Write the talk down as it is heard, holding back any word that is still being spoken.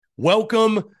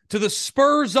Welcome to the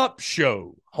Spurs Up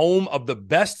Show, home of the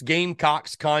best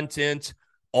Gamecocks content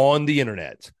on the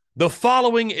internet. The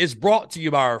following is brought to you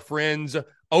by our friends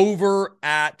over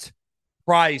at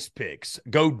Prize Picks.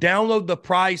 Go download the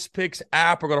Prize Picks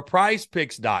app or go to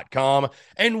prizepicks.com.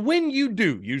 And when you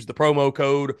do, use the promo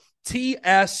code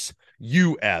TSUS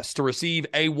to receive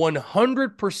a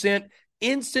 100%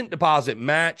 instant deposit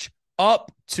match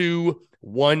up to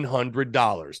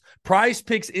 $100. Prize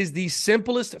Picks is the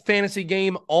simplest fantasy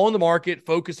game on the market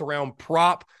focused around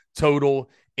prop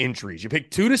total entries. You pick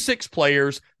 2 to 6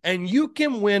 players and you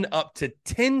can win up to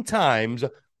 10 times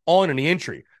on any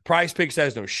entry. Prize Picks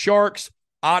has no sharks,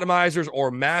 atomizers, or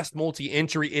mass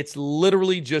multi-entry. It's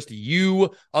literally just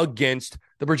you against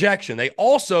the projection. They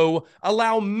also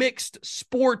allow mixed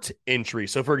sport entry.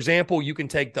 So, for example, you can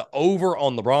take the over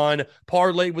on LeBron,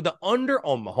 parlay with the under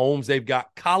on Mahomes. They've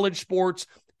got college sports,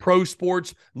 pro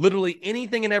sports, literally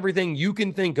anything and everything you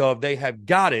can think of. They have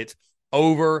got it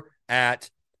over at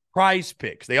Prize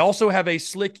Picks. They also have a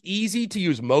slick,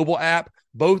 easy-to-use mobile app,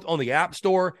 both on the App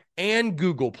Store and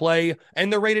Google Play,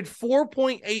 and they're rated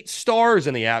 4.8 stars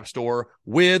in the App Store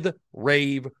with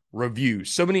rave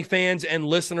reviews. So many fans and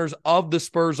listeners of the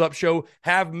Spurs Up Show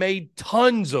have made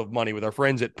tons of money with our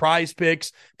friends at Prize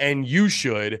Picks, and you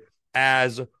should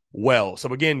as well.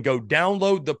 So again, go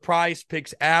download the Prize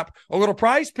Picks app or go to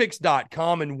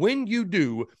prizepicks.com, and when you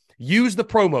do, use the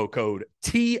promo code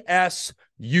TSUS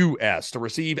to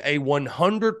receive a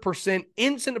 100%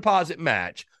 instant deposit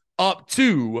match up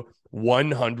to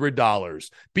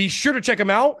 $100. Be sure to check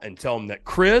them out and tell them that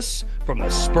Chris from the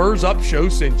Spurs Up Show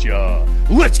sent ya.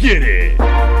 Let's get it.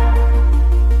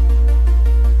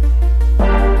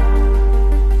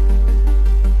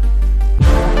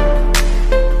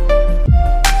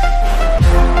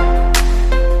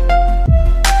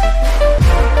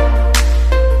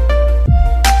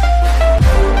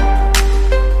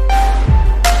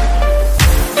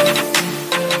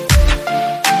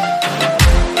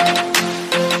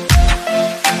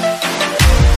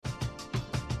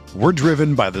 We're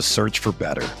driven by the search for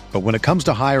better. But when it comes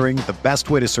to hiring, the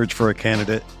best way to search for a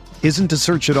candidate isn't to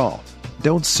search at all.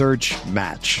 Don't search,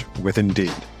 match with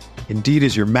Indeed. Indeed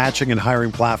is your matching and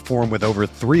hiring platform with over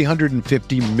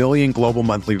 350 million global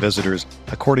monthly visitors,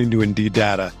 according to Indeed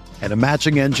data, and a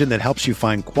matching engine that helps you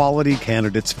find quality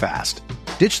candidates fast.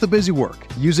 Ditch the busy work.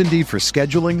 Use Indeed for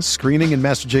scheduling, screening, and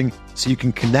messaging so you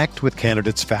can connect with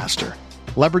candidates faster.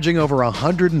 Leveraging over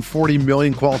 140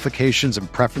 million qualifications and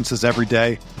preferences every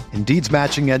day, Indeed's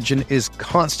matching engine is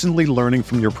constantly learning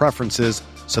from your preferences,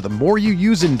 so the more you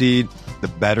use Indeed, the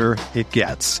better it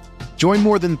gets. Join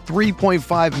more than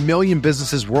 3.5 million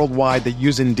businesses worldwide that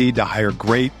use Indeed to hire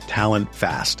great talent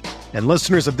fast. And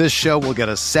listeners of this show will get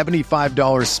a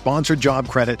 $75 sponsored job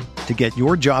credit to get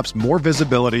your jobs more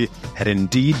visibility at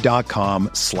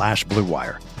Indeed.com/Blue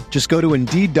Wire. Just go to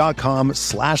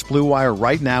Indeed.com/Blue Wire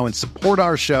right now and support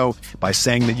our show by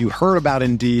saying that you heard about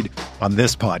Indeed on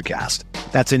this podcast.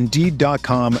 That's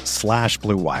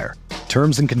Indeed.com/Blue Wire.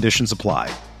 Terms and conditions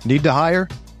apply. Need to hire?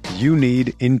 You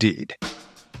need Indeed.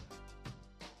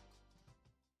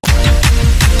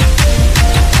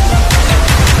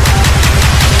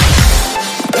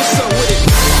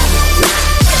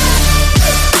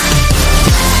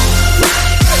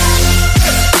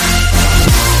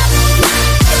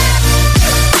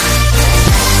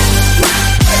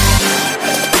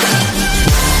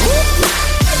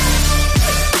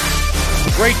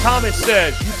 Great comment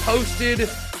says you posted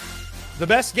the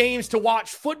best games to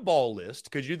watch football list.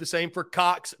 Could you do the same for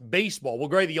Cox baseball? Well,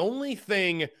 Gray, the only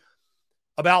thing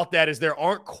about that is there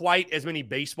aren't quite as many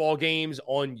baseball games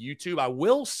on YouTube. I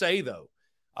will say, though,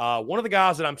 one of the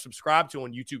guys that I'm subscribed to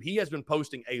on YouTube, he has been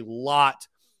posting a lot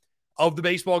of the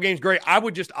baseball games. Gray, I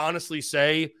would just honestly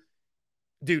say,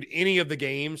 dude, any of the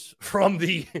games from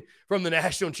the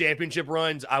national championship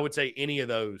runs, I would say any of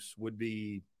those would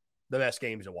be the best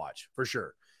games to watch for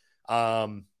sure.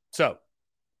 So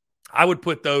I would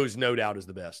put those no doubt as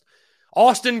the best.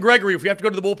 Austin Gregory, if you have to go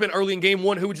to the bullpen early in game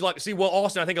one, who would you like to see? Well,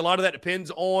 Austin, I think a lot of that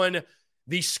depends on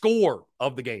the score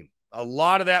of the game. A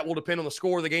lot of that will depend on the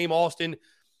score of the game, Austin.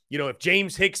 You know, if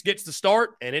James Hicks gets the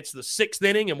start and it's the 6th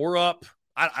inning and we're up,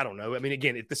 I don't know. I mean,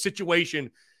 again, if the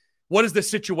situation, what is the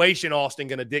situation, Austin,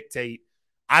 going to dictate?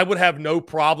 I would have no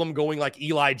problem going like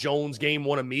Eli Jones game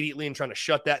one immediately and trying to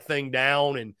shut that thing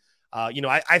down. And,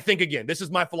 I think, again, this is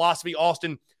my philosophy,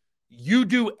 Austin. You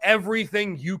do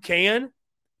everything you can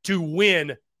to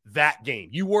win that game.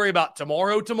 You worry about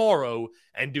tomorrow,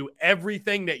 and do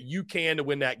everything that you can to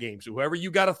win that game. So whoever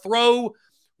you got to throw,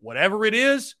 whatever it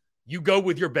is, you go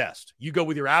with your best. You go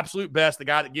with your absolute best, the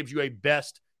guy that gives you a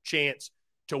best chance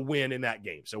to win in that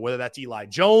game. So whether that's Eli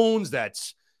Jones,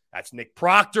 that's Nick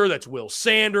Proctor, that's Will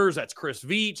Sanders, that's Chris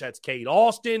Veach, that's Cade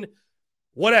Austin,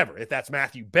 whatever. If that's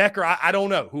Matthew Becker, I don't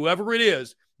know. Whoever it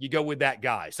is, you go with that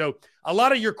guy. So a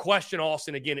lot of your question,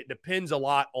 Austin, again, it depends a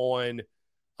lot on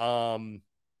the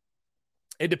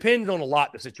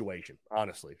situation,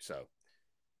 honestly. So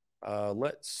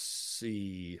let's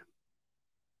see.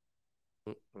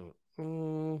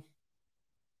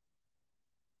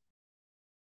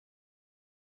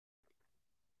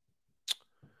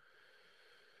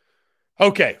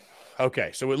 Okay.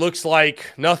 So it looks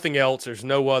like nothing else. There's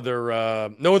no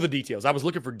other details. I was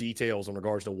looking for details in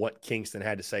regards to what Kingston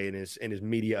had to say in his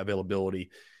media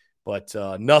availability, but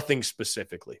nothing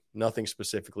specifically. Nothing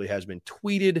specifically has been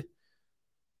tweeted.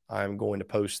 I'm going to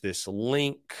post this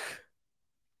link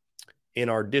in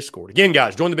our Discord. Again,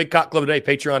 guys, join the Big Cock Club today,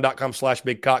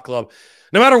 patreon.com/Big Cock Club.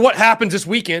 No matter what happens this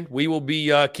weekend, we will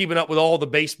be keeping up with all the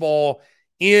baseball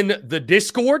in the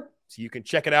Discord. So you can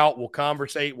check it out. We'll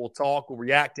conversate, we'll talk, we'll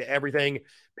react to everything.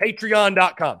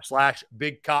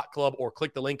 Patreon.com/Big Cock Club, or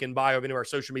click the link in bio of any of our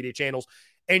social media channels,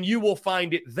 and you will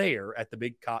find it there at the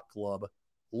Big Cock Club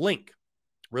link.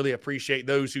 Really appreciate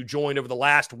those who joined over the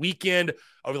last weekend,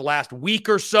 over the last week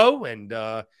or so. And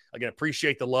again,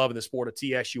 appreciate the love and the support of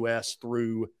TSUS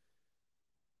through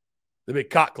the Big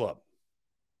Cock Club.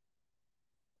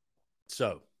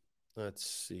 So let's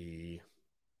see.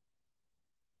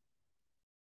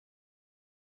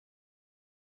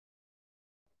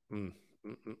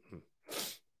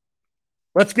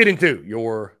 Let's get into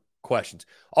your questions.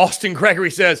 Austin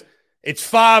Gregory says, it's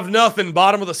 5-0,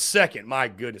 bottom of the second. My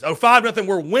goodness. Oh, 5-0,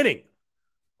 we're winning.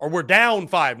 Or we're down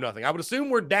 5-0. I would assume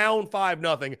we're down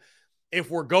 5-0 if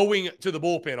we're going to the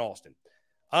bullpen, Austin.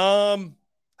 I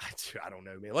don't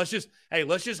know, man. Let's just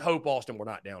hope, Austin, we're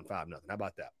not down 5-0. How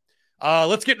about that?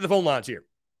 Let's get to the phone lines here.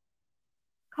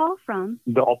 Call from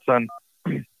Dalton.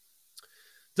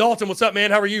 Dalton, what's up,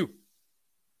 man? How are you?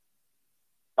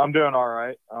 I'm doing all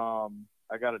right.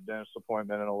 I got a dentist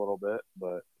appointment in a little bit,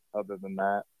 but other than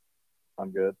that,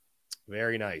 I'm good.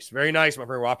 Very nice. Very nice, my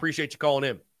friend. Well, I appreciate you calling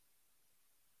in.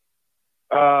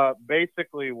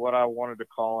 Basically, what I wanted to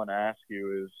call and ask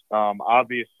you is,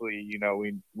 obviously,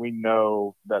 we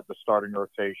know that the starting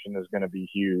rotation is going to be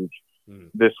huge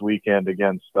this weekend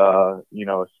against, a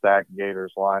stacked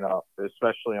Gators lineup,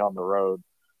 especially on the road.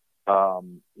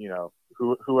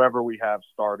 Whoever we have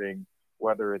starting,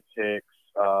 whether it's Hicks,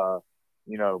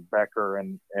 Becker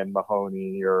and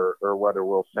Mahoney, or whether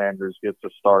Will Sanders gets a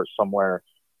start somewhere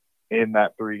in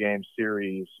that 3-game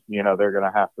series, they're going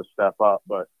to have to step up.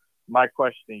 But my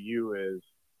question to you is,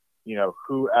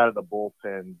 who out of the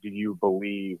bullpen do you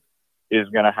believe is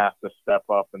going to have to step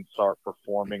up and start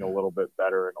performing a little bit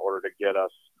better in order to get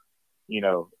us,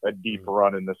 a deep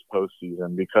run in this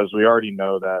postseason? Because we already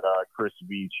know that Chris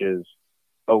Veach is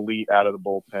elite out of the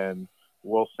bullpen.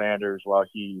 Will Sanders, while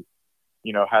he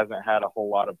hasn't had a whole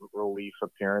lot of relief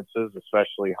appearances,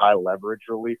 especially high leverage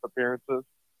relief appearances,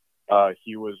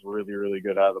 he was really, really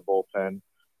good out of the bullpen.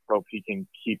 Hope he can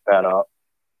keep that up.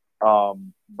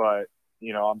 But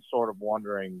I'm sort of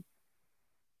wondering,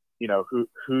 who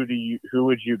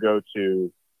would you go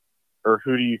to, or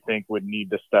who do you think would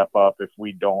need to step up if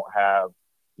we don't have,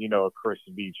 a Chris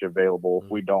Veach available,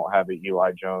 if we don't have an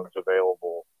Eli Jones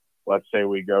available? Let's say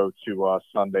we go to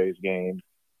Sunday's game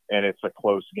and it's a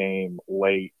close game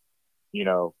late in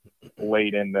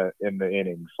the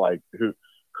innings. Like who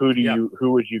would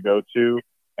you go to,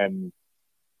 and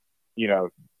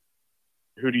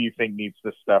who do you think needs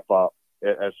to step up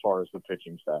as far as the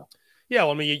pitching staff? Yeah,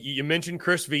 well, I mean, you mentioned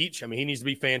Chris Veach. I mean, he needs to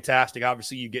be fantastic.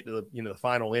 Obviously, you get to the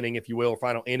final inning, if you will, or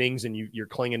final innings, and you're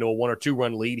clinging to a 1 or 2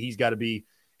 run lead. He's got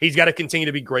to continue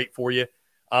to be great for you.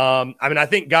 I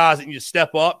think guys that need to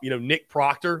step up. Nick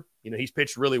Proctor. He's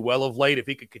pitched really well of late. If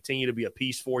he could continue to be a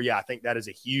piece for you, I think that is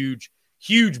a huge,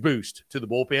 huge boost to the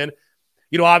bullpen.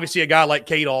 Obviously a guy like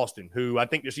Cade Austin, who I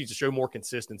think just needs to show more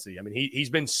consistency. I mean, he's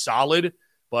been solid,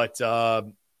 but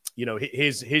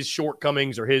his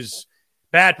shortcomings or his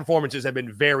bad performances have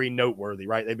been very noteworthy,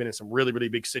 right? They've been in some really, really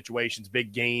big situations,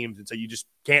 big games, and so you just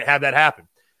can't have that happen.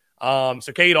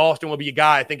 So Cade Austin will be a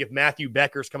guy, I think, if Matthew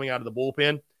Becker's coming out of the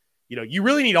bullpen, you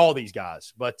really need all these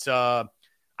guys. But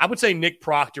I would say Nick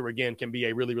Proctor, again, can be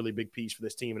a really, really big piece for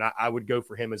this team, and I would go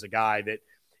for him as a guy that,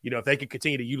 if they could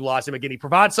continue to utilize him again, he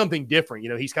provides something different.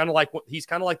 He's kind of like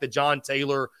the John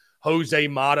Taylor, Jose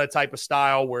Mata type of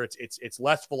style, where it's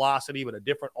less velocity but a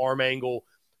different arm angle,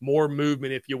 more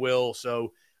movement, if you will.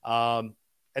 So, and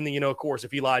then of course,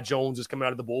 if Eli Jones is coming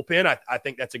out of the bullpen, I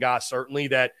think that's a guy certainly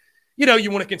that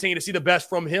you want to continue to see the best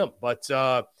from him. But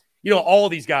all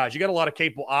of these guys, you got a lot of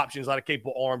capable options, a lot of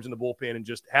capable arms in the bullpen, and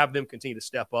just have them continue to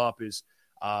step up is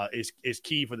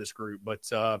key for this group. But,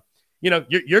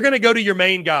 you're going to go to your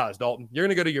main guys, Dalton. You're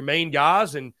going to go to your main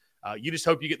guys, and you just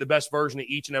hope you get the best version of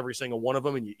each and every single one of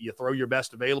them, and you throw your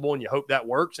best available, and you hope that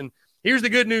works. And here's the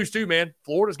good news too, man.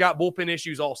 Florida's got bullpen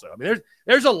issues also. I mean,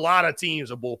 there's a lot of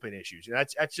teams with bullpen issues.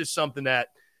 That's just something that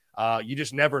you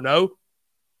just never know.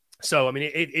 So, I mean,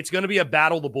 it's going to be a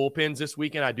battle of the bullpens this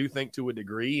weekend, I do think, to a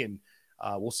degree, and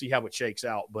we'll see how it shakes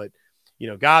out. But,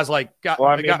 guys like – go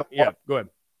ahead.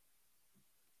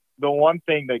 The one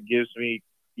thing that gives me,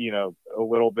 a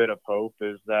little bit of hope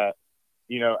is that,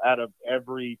 out of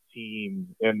every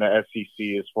team in the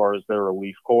SEC as far as their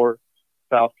relief corps,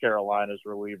 South Carolina's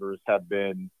relievers have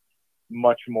been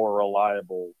much more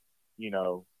reliable,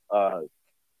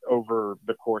 over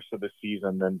the course of the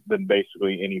season than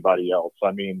basically anybody else.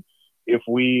 I mean, if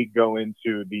we go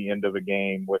into the end of a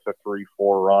game with a 3-4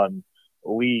 run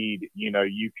lead,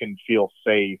 you can feel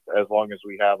safe as long as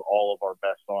we have all of our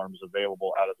best arms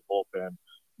available out of the bullpen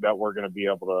that we're going to be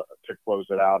able to close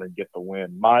it out and get the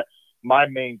win. My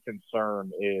main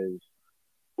concern is,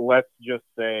 let's just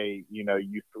say,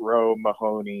 you throw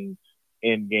Mahoney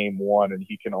in game one and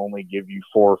he can only give you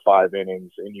 4 or 5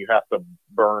 innings, and you have to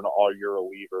burn all your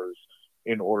relievers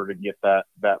in order to get that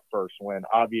first win.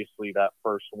 Obviously that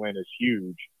first win is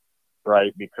huge,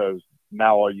 right? Because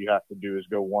now all you have to do is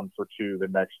go 1 for 2 the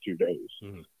next 2 days.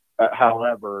 Mm-hmm.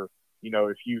 However,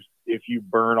 if you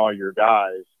burn all your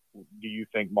guys, do you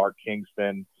think Mark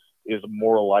Kingston is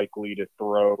more likely to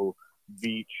throw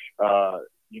Veach,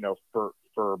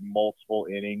 for multiple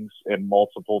innings and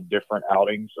multiple different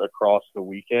outings across the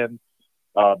weekend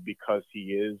because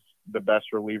he is the best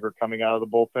reliever coming out of the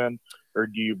bullpen? Or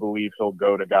do you believe he'll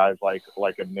go to guys like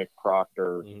a Nick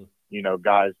Proctor, mm-hmm.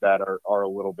 Guys that are a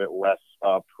little bit less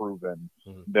proven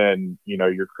mm-hmm. than,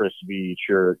 your Chris Veach,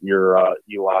 your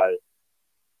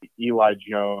Eli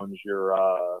Jones,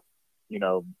 your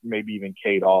maybe even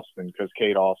Cade Austin, because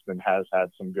Cade Austin has had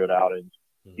some good outings.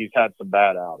 Mm-hmm. He's had some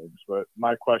bad outings. But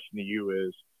my question to you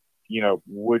is,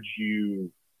 would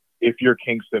you, if you're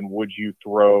Kingston, would you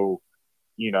throw,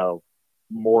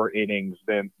 more innings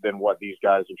than what these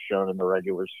guys have shown in the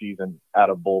regular season at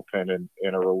a bullpen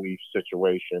in a relief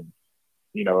situation?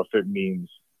 If it means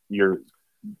you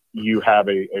have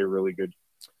a really good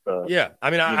close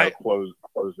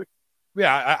the.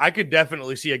 Yeah, I could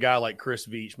definitely see a guy like Chris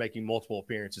Veach making multiple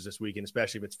appearances this weekend,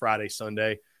 especially if it's Friday,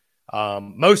 Sunday.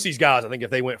 Most of these guys, I think if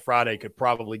they went Friday, could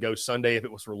probably go Sunday if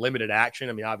it was for limited action.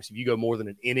 I mean, obviously, if you go more than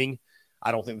an inning,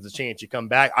 I don't think there's a chance you come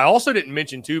back. I also didn't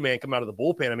mention, too, man, coming out of the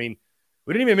bullpen. I mean,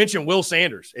 we didn't even mention Will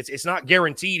Sanders. It's not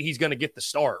guaranteed he's going to get the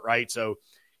start, right? So,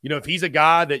 if he's a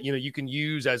guy that, you can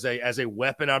use as a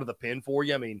weapon out of the pen for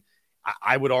you, I mean,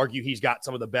 I would argue he's got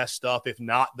some of the best stuff, if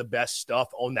not the best stuff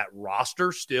on that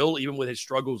roster still, even with his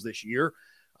struggles this year.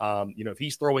 If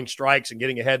he's throwing strikes and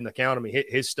getting ahead in the count, I mean,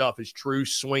 his stuff is true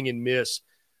swing and miss,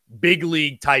 big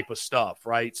league type of stuff,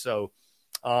 right? So,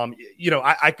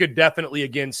 I could definitely,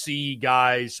 again, see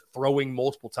guys throwing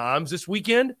multiple times this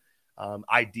weekend.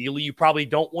 Ideally, you probably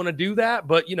don't want to do that,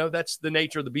 but, that's the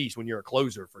nature of the beast when you're a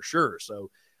closer for sure. So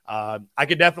I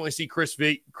could definitely see Chris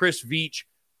Veach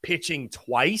pitching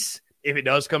twice if it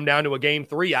does come down to a game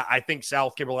 3. I think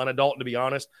South Carolina, Dalton, to be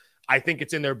honest, I think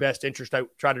it's in their best interest to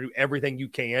try to do everything you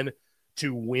can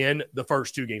to win the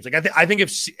first 2 games. Like I think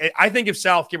if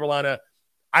South Carolina,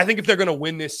 I think if they're going to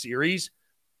win this series,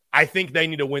 I think they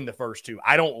need to win the first 2.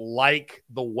 I don't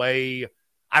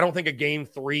think a game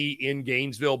 3 in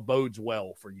Gainesville bodes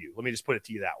well for you. Let me just put it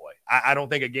to you that way. I don't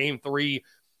think a game 3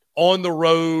 on the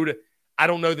road, I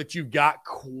don't know that you've got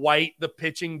quite the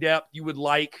pitching depth you would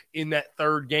like in that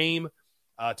third game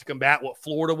to combat what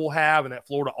Florida will have and that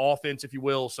Florida offense, if you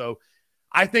will. So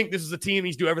I think this is a team that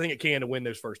needs to do everything it can to win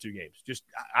those first 2 games. Just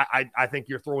I think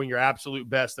you're throwing your absolute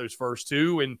best those first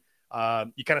 2, and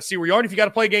you kind of see where you are. And if you got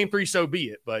to play game 3, so be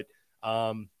it. But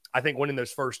I think winning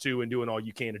those first 2 and doing all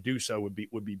you can to do so would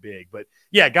be big. But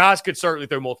yeah, guys could certainly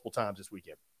throw multiple times this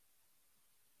weekend.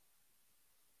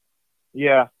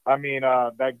 Yeah, I mean,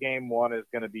 that game 1 is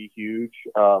going to be huge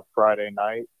Friday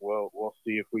night. We'll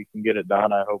see if we can get it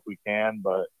done. I hope we can,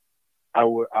 but I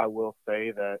will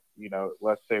say that,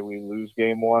 let's say we lose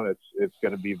game 1, it's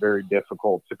going to be very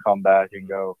difficult to come back and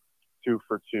go 2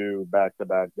 for 2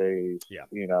 back-to-back days. Yeah.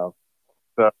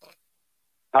 So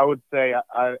I would say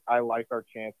I like our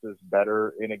chances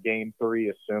better in a game 3,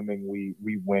 assuming we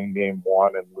win game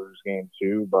 1 and lose game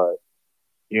 2, but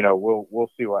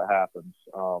we'll see what happens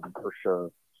for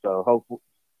sure. So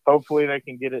hopefully they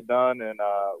can get it done, and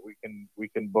we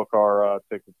can book our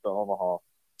tickets to Omaha.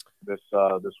 this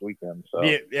weekend. So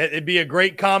it'd be a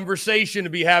great conversation to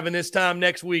be having this time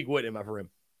next week, wouldn't it, my friend?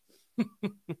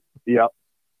 Yep.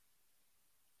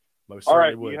 Most All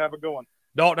right, would. You have a good one,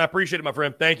 Dalton. I appreciate it, my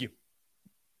friend. Thank you.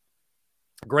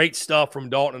 Great stuff from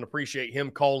Dalton. Appreciate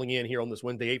him calling in here on this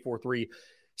Wednesday.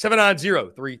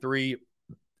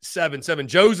 843-790-3377.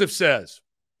 Joseph says,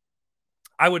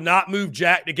 I would not move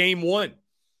Jack to game one.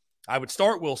 I would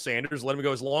start Will Sanders, let him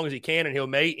go as long as he can, and he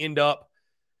may end up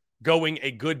going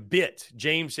a good bit.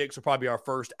 James Hicks will probably be our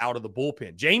first out of the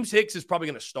bullpen. James Hicks is probably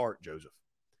going to start, Joseph.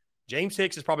 James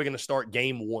Hicks is probably going to start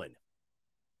game one.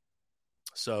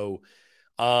 So,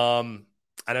 I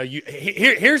know you.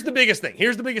 Here's the biggest thing.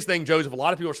 Here's the biggest thing, Joseph. A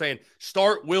lot of people are saying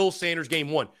start Will Sanders game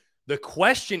one. The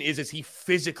question is he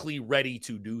physically ready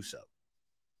to do so?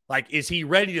 Like, is he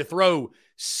ready to throw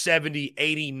 70,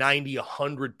 80, 90,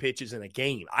 100 pitches in a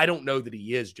game? I don't know that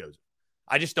he is, Joseph.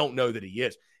 I just don't know that he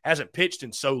is. Hasn't pitched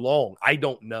in so long. I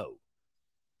don't know.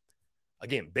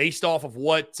 Again, based off of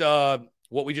what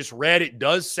we just read, it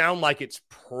does sound like it's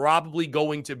probably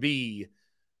going to be.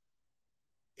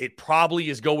 It probably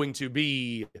is going to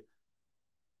be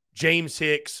James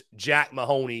Hicks, Jack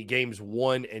Mahoney, games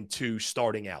 1 and 2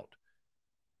 starting out.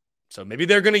 So maybe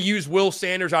they're going to use Will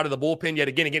Sanders out of the bullpen yet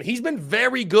again. Again, he's been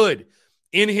very good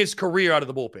in his career out of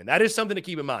the bullpen. That is something to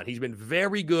keep in mind. He's been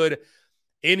very good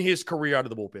in his career out of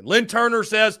the bullpen. Lynn Turner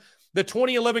says the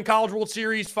 2011 College World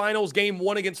Series Finals game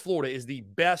 1 against Florida is the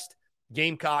best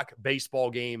Gamecock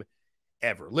baseball game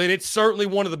ever. Lynn, it's certainly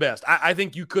one of the best. I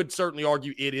think you could certainly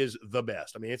argue it is the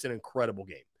best. I mean, it's an incredible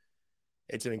game.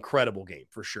 It's an incredible game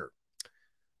for sure.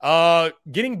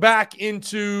 Getting back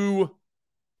into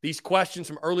these questions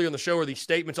from earlier in the show or these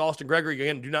statements, Austin Gregory,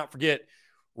 again, do not forget,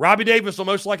 Robbie Davis will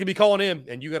most likely be calling in,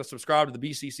 and you got to subscribe to the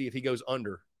BCC if he goes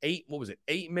under 8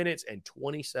 minutes and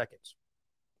 20 seconds.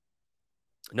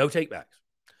 No takebacks.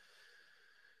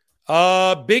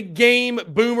 Big Game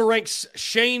Boomer ranks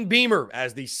Shane Beamer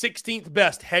as the 16th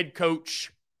best head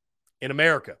coach in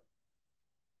America.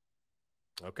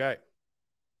 Okay.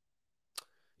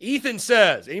 Ethan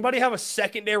says, anybody have a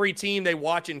secondary team they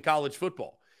watch in college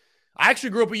football? I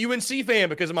actually grew up a UNC fan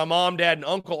because my mom, dad, and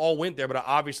uncle all went there, but I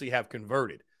obviously have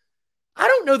converted. I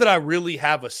don't know that I really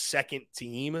have a second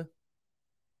team.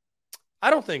 I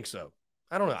don't think so.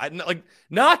 I don't know.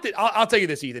 Not that I'll tell you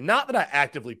this, Ethan. Not that I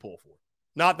actively pull for.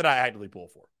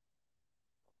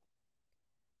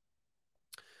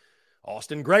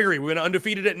 Austin Gregory, we went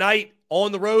undefeated at night,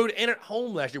 on the road, and at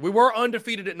home last year. We were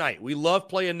undefeated at night. We love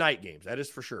playing night games. That is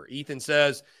for sure. Ethan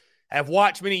says, I've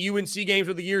watched many UNC games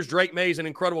over the years. Drake May is an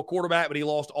incredible quarterback, but he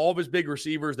lost all of his big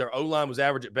receivers. Their O-line was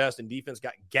average at best, and defense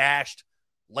got gashed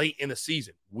late in the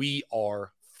season. We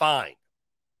are fine.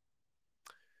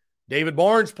 David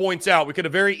Barnes points out we could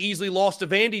have very easily lost to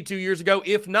Vandy 2 years ago,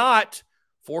 if not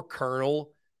for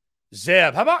Colonel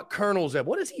Zeb. How about Colonel Zeb?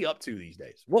 What is he up to these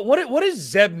days? What is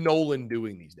Zeb Nolan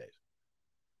doing these days?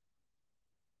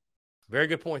 Very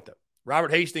good point, though.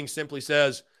 Robert Hastings simply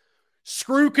says,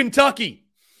 screw Kentucky.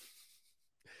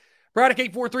 Braddock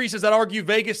 843 says, I'd argue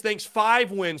Vegas thinks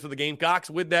 5 wins for the Gamecocks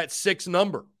with that 6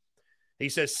 number. He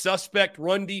says suspect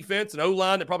run defense and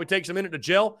O-line that probably takes a minute to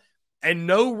gel, and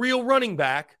no real running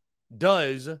back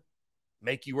does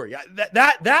make you worry.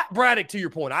 That Braddock, to your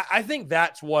point, I think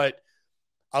that's what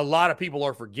a lot of people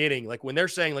are forgetting. Like when they're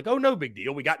saying, like, oh, no big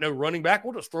deal. We got no running back.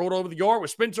 We'll just throw it over the yard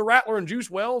with Spencer Rattler and Juice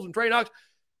Wells and Trey Knox.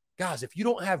 Guys, if you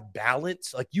don't have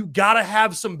balance, like you got to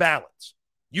have some balance.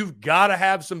 You've got to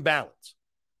have some balance.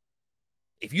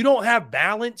 If you don't have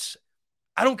balance,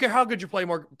 I don't care how good your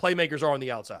playmakers are on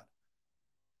the outside.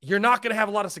 You're not going to have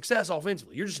a lot of success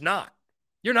offensively. You're just not.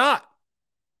 You're not.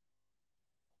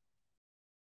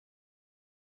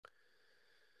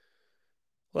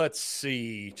 Let's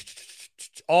see.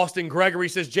 Austin Gregory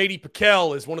says J.D.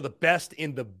 Piquel is one of the best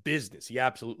in the business. He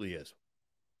absolutely is.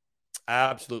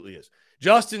 Absolutely is.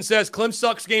 Justin says Clem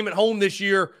sucks game at home this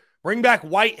year. Bring back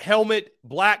white helmet,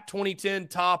 black 2010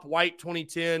 top, white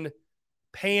 2010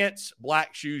 pants,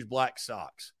 black shoes, black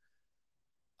socks.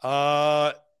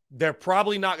 They're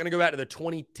probably not going to go back to the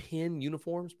 2010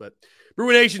 uniforms, but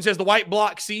Brewer Nation says the white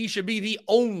block C should be the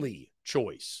only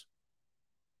choice.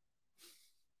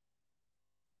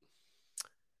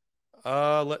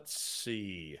 Let's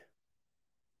see.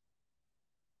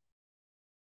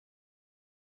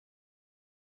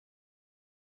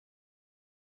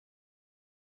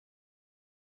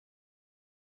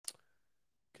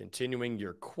 Continuing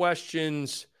your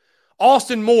questions.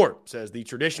 Austin Moore says the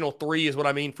traditional 3 is what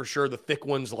I mean for sure. The thick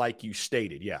ones like you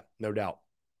stated. Yeah, no doubt.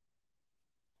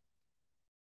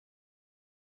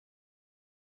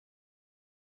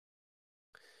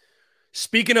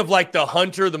 Speaking of like the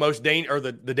hunter, the most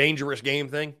the dangerous game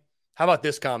thing, How about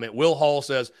this comment? Will Hall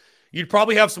says, you'd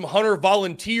probably have some Hunter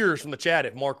volunteers from the chat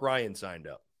if Mark Ryan signed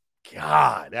up.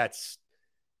 God, that's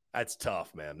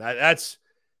tough, man. That's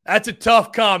a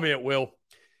tough comment, Will.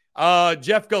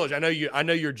 Jeff Gullich, I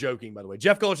know you're joking, by the way.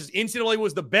 Jeff Gullich says NCAA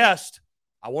was the best.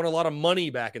 I won a lot of money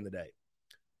back in the day.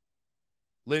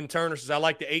 Lynn Turner says, I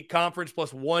like the 8 conference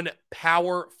plus 1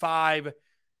 Power 5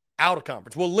 out of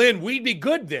conference. Well, Lynn, we'd be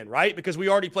good then, right? Because we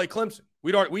already play Clemson.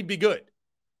 We'd be good.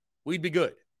 We'd be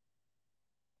good.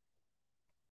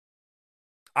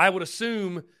 I would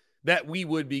assume that we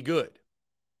would be good.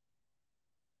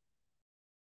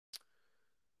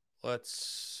 Let's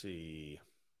see.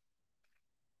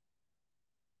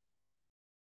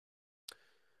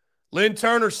 Lynn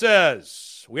Turner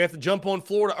says, we have to jump on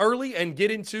Florida early and get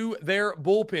into their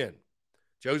bullpen.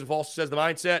 Joseph also says the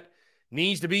mindset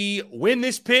needs to be win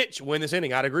this pitch, win this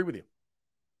inning. I'd agree with you.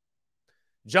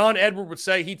 John Edward would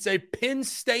say he'd say Penn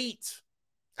State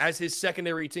as his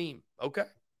secondary team. Okay,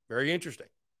 very interesting.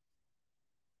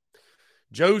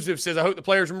 Joseph says, I hope the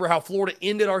players remember how Florida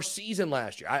ended our season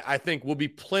last year. I think we'll be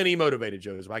plenty motivated,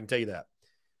 Joseph. I can tell you that.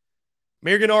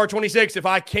 Marigan R26, if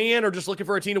I can or just looking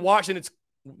for a team to watch, then it's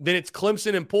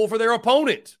Clemson and pull for their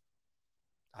opponent.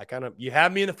 You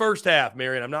had me in the first half,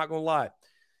 Marion. I'm not going to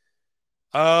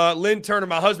lie. Lynn Turner,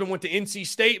 my husband went to NC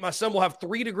State. My son will have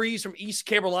 3 degrees from East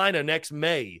Carolina next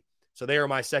May. So they are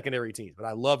my secondary teams. But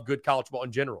I love good college ball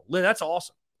in general. Lynn, that's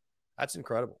awesome. That's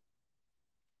incredible.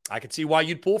 I can see why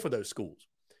you'd pull for those schools.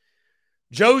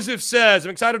 Joseph says,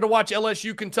 I'm excited to watch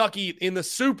LSU Kentucky in the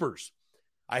Supers.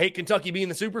 I hate Kentucky being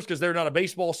the Supers because they're not a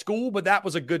baseball school, but that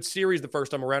was a good series the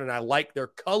first time around, and I like their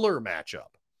color matchup.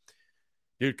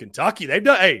 Dude, Kentucky, they've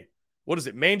done, hey, what is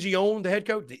it, Mangione, the head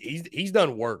coach? He's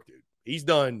done work, dude. He's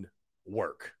done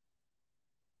work.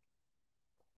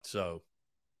 So,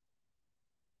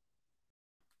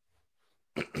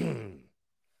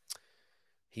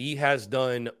 he has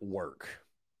done work.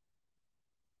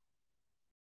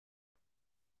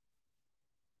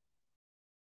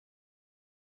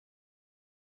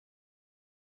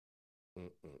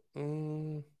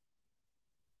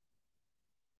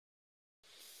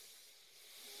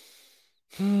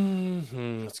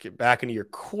 Let's get back into your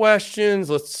questions.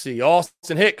 Let's see.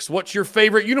 Austin Hicks, what's your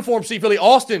favorite uniform, C. Philly?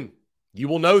 Austin, you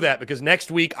will know that because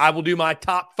next week I will do my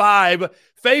top 5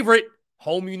 favorite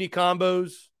home uni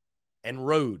combos and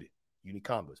road uni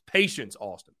combos. Patience,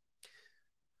 Austin.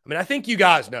 I mean, I think you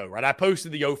guys know, right? I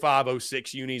posted the 05,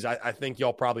 06 unis. I think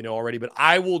y'all probably know already, but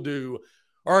I will do,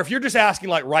 or if you're just asking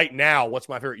like right now, what's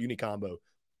my favorite uni combo?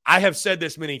 I have said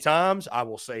this many times. I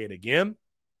will say it again.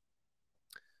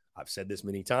 I've said this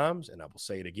many times, and I will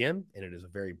say it again, and it is a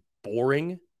very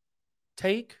boring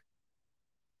take.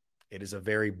 It is a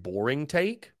very boring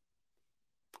take,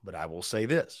 but I will say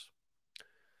this.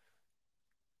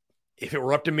 If it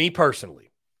were up to me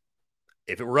personally,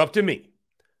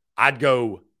 I'd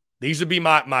go, these would be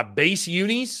my base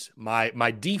unis,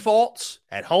 my defaults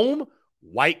at home,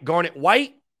 white, garnet,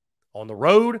 white. On the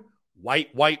road,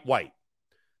 white, white, white.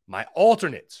 My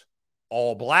alternates,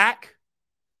 all black,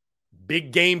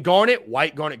 big game garnet,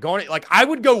 white, garnet, garnet. Like I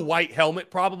would go white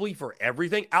helmet probably for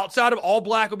everything. Outside of all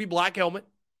black would be black helmet.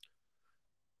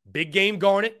 Big game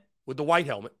garnet with the white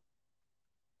helmet.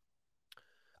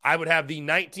 I would have the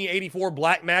 1984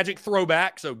 Black Magic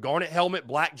throwback. So garnet helmet,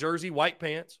 black jersey, white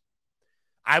pants.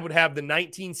 I would have the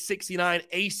 1969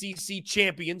 ACC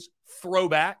champions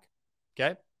throwback.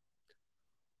 Okay.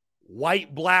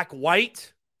 White, black,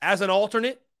 white as an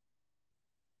alternate.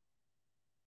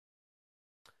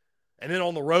 And then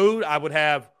on the road, I would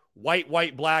have white,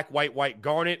 white, black, white, white,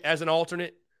 garnet as an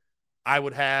alternate. I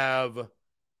would have,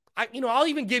 I'll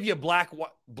even give you black,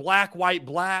 white,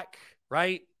 black,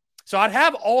 right? So I'd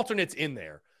have alternates in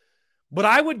there. But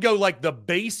I would go like the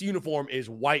base uniform is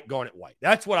white, garnet, white.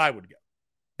 That's what I would go.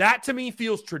 That to me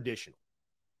feels traditional.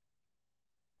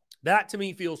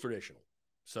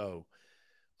 So,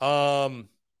 that's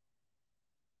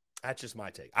just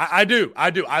my take. I do.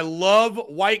 I love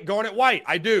white, garnet, white.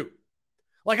 I do.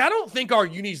 Like, I don't think our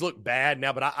unis look bad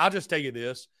now, but I'll just tell you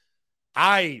this.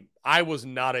 I was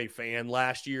not a fan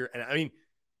last year. And I mean,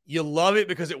 you love it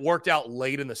because it worked out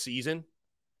late in the season.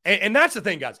 And that's the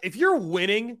thing, guys. If you're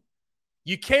winning,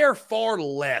 you care far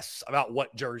less about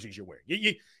what jerseys you're wearing.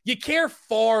 You care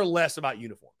far less about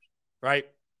uniforms, right?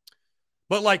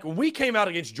 But like when we came out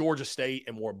against Georgia State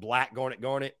and wore black, garnet,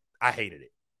 I hated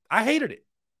it. I hated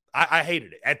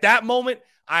it. At that moment,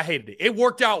 I hated it. It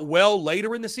worked out well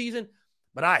later in the season,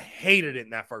 but I hated it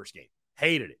in that first game.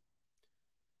 Hated it.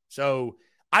 So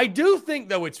I do think,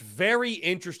 though, it's very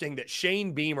interesting that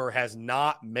Shane Beamer has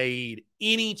not made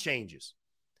any changes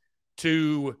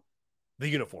to the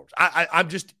uniforms. I'm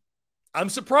just I'm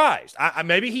surprised.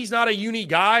 Maybe he's not a uni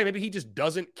guy. Maybe he just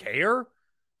doesn't care.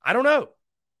 I don't know.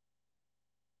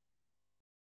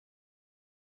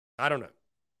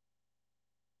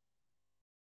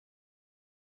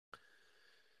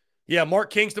 Yeah,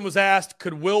 Mark Kingston was asked,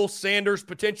 could Will Sanders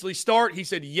potentially start? He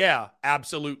said, yeah,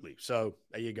 absolutely. So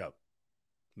there you go.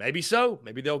 Maybe so.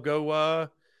 Maybe they'll go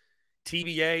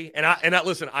TBA. And I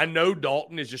listen, I know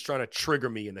Dalton is just trying to trigger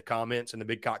me in the comments in the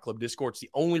Big Cock Club Discord. It's the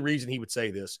only reason he would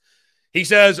say this. He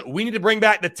says, we need to bring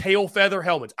back the tail feather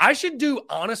helmets. I should do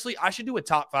a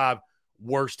top 5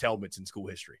 worst helmets in school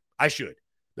history. I should.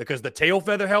 Because the tail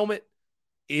feather helmet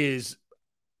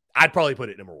I'd probably put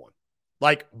it number 1.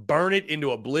 Like, burn it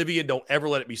into oblivion. Don't ever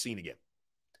let it be seen again.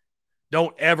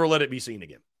 Don't ever let it be seen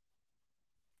again.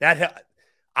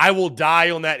 I will die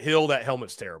on that hill. That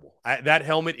helmet's terrible. That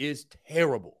helmet is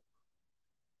terrible.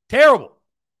 Terrible.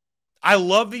 I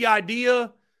love the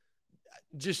idea.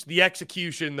 Just the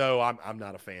execution, though, I'm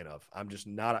not a fan of. I'm just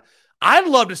not I'd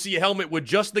love to see a helmet with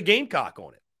just the Gamecock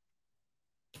on it.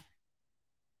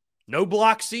 No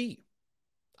block C.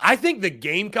 I think the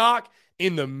Gamecock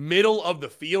in the middle of the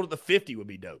field at the 50 would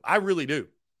be dope. I really do.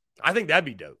 I think that'd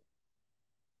be dope.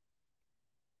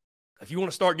 If you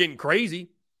want to start getting crazy.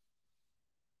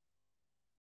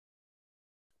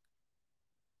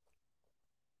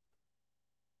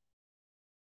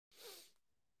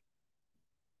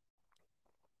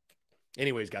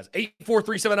 Anyways, guys,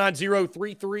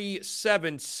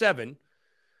 843-790-3377.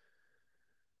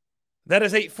 That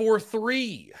is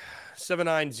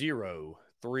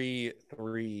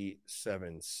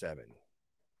 843-790-3377.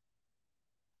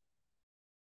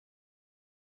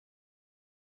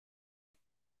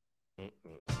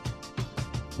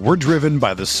 We're driven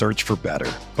by the search for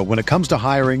better. But when it comes to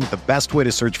hiring, the best way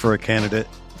to search for a candidate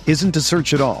isn't to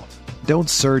search at all. Don't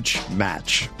search,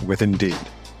 match with Indeed.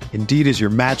 Indeed is your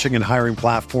matching and hiring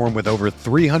platform with over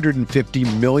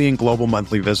 350 million global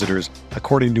monthly visitors,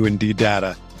 according to Indeed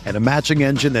data, and a matching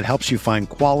engine that helps you find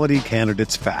quality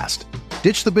candidates fast.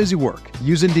 Ditch the busy work.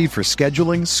 Use Indeed for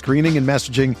scheduling, screening, and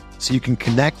messaging so you can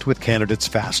connect with candidates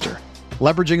faster.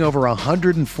 Leveraging over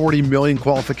 140 million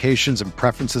qualifications and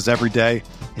preferences every day,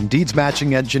 Indeed's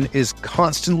matching engine is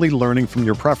constantly learning from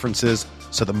your preferences,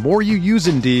 so the more you use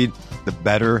Indeed, the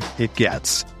better it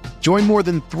gets. Join more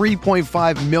than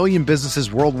 3.5 million businesses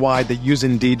worldwide that use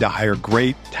Indeed to hire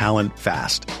great talent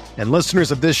fast. And listeners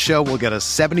of this show will get a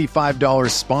 $75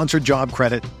 sponsored job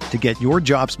credit to get your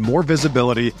jobs more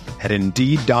visibility at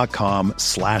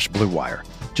Indeed.com/Blue Wire.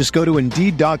 Just go to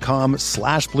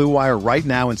Indeed.com/Blue Wire right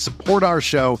now and support our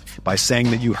show by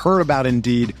saying that you heard about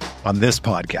Indeed on this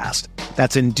podcast.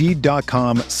 That's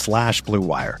Indeed.com/Blue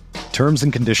Wire. Terms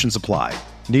and conditions apply.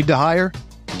 Need to hire?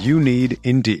 You need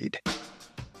Indeed.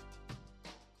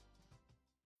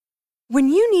 When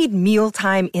you need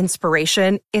mealtime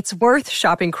inspiration, it's worth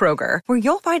shopping Kroger, where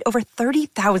you'll find over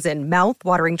 30,000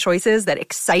 mouth-watering choices that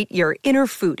excite your inner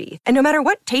foodie. And no matter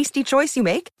what tasty choice you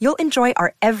make, you'll enjoy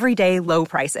our everyday low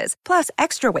prices, plus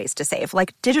extra ways to save,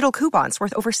 like digital coupons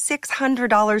worth over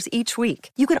 $600 each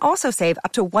week. You can also save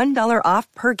up to $1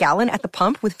 off per gallon at the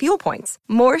pump with fuel points.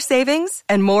 More savings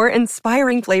and more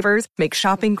inspiring flavors make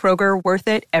shopping Kroger worth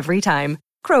it every time.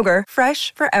 Kroger,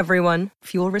 fresh for everyone.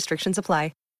 Fuel restrictions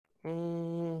apply.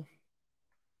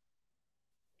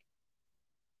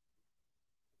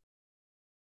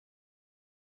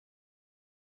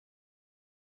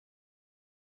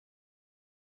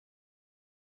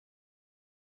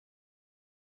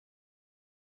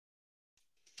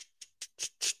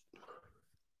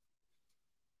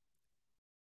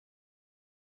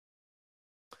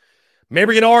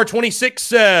 Marion R26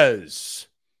 says,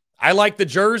 I like the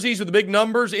jerseys with the big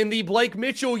numbers in the Blake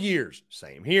Mitchell years.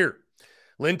 Same here.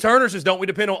 Lynn Turner says, don't we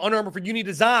depend on Under Armour for uni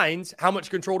designs? How much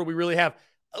control do we really have?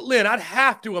 Lynn, I'd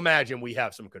have to imagine we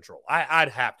have some control. I'd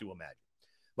have to imagine.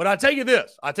 But I'll tell you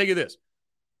this.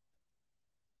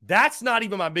 That's not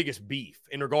even my biggest beef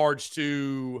in regards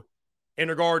to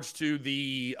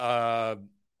the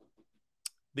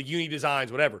uni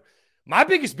designs, whatever. My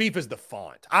biggest beef is the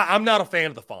font. I'm not a fan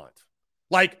of the font.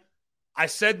 Like, I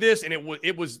said this, and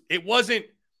it was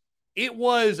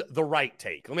the right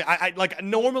take. I like,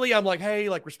 normally I'm like, hey,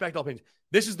 like, respect all opinions.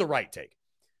 This is the right take.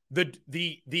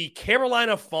 The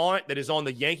Carolina font that is on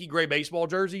the Yankee gray baseball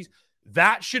jerseys,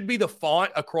 that should be the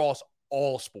font across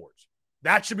all sports.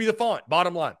 That should be the font,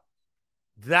 bottom line.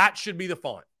 That should be the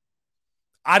font.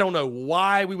 I don't know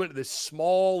why we went to this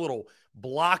small little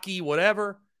blocky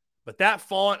whatever, but that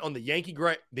font on the Yankee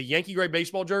gray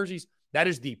baseball jerseys, that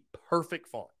is the perfect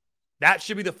font. That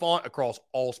should be the font across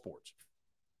all sports.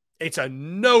 It's a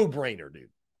no-brainer,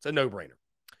 dude. It's a no-brainer.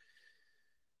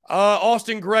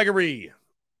 Austin Gregory.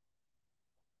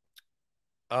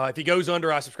 If he goes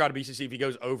under, I subscribe to BCC. If he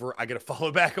goes over, I get a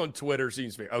follow back on Twitter.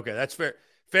 Seems fair. Okay, that's fair.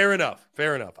 Fair enough.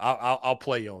 Fair enough. I'll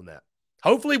play you on that.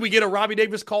 Hopefully we get a Robbie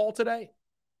Davis call today.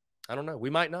 I don't know. We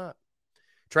might not.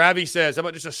 Travis says, how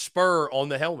about just a spur on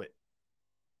the helmet?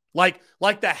 Like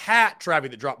the hat,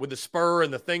 Travis, that dropped with the spur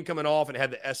and the thing coming off and it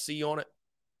had the SC on it.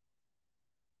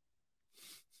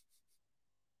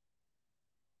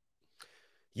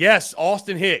 Yes,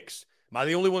 Austin Hicks. Am I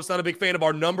the only one that's not a big fan of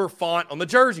our number font on the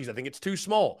jerseys? I think it's too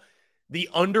small. The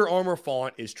Under Armour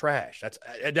font is trash.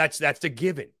 That's a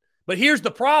given. But here's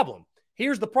the problem.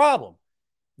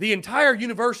 The entire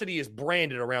university is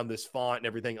branded around this font and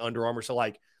everything Under Armour. So,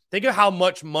 think of how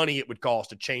much money it would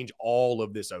cost to change all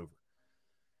of this over.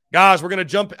 Guys, we're going to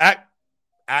jump at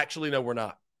 – actually, no, we're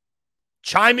not.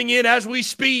 Chiming in as we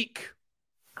speak.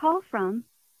 Call from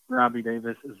Robbie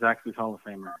Davis, Zaxby's Hall of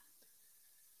Famer.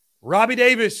 Robbie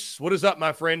Davis, what is up,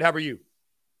 my friend? How are you?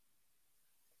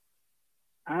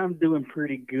 I'm doing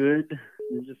pretty good.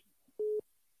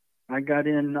 I got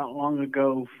in not long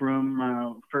ago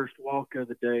from first walk of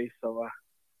the day, so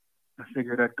I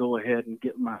figured I'd go ahead and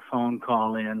get my phone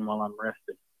call in while I'm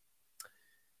resting.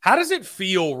 How does it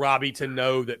feel, Robbie, to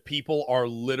know that people are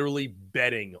literally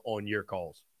betting on your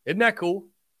calls? Isn't that cool?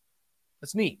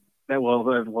 That's neat. That's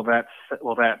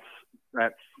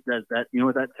you know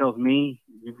what that tells me?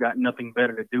 You've got nothing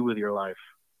better to do with your life.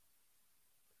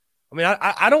 I mean,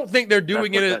 I don't think they're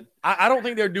doing it. I don't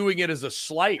think they're doing it as a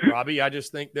slight, Robbie. I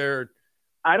just think they're.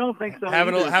 I don't think so.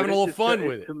 Having a little fun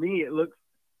with it. To me, it looks.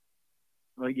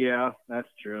 Well, yeah, that's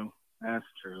true. That's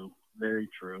true. Very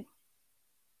true.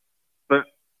 But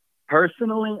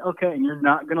personally, okay, and you're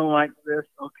not gonna like this,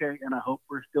 okay, and I hope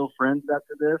we're still friends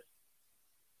after this.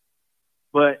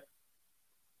 But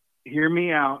hear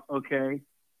me out, okay?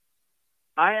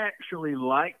 I actually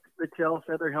liked the tail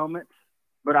feather helmets,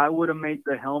 but I would have made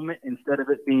the helmet, instead of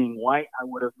it being white, I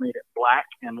would have made it black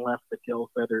and left the tail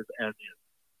feathers as is.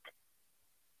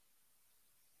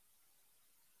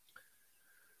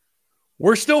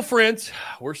 We're still friends.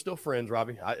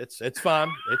 Robbie. It's fine.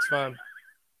 It's fine.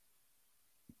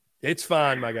 It's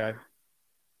fine, my guy.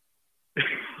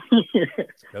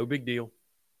 No big deal.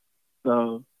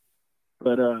 So,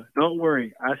 but don't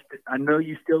worry. I know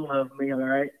you still love me, all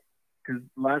right? Because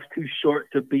life's too short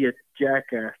to be a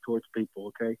jackass towards people,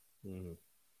 okay? Mm-hmm.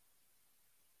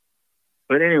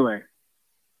 But anyway,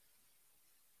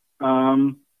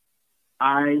 I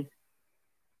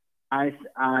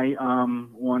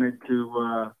wanted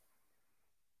to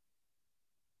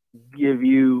give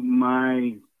you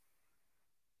my.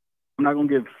 I'm not gonna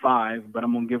give 5, but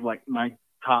I'm gonna give my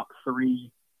top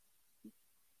 3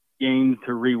 games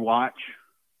to rewatch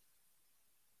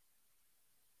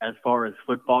as far as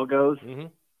football goes. Mm-hmm.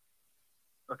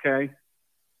 Okay.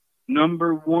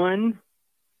 Number 1,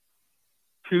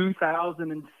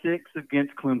 2006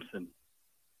 against Clemson.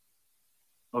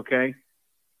 Okay.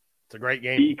 It's a great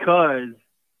game. Because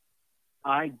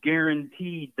I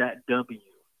guaranteed that W.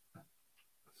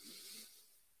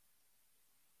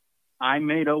 I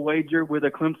made a wager with a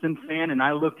Clemson fan, and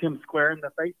I looked him square in the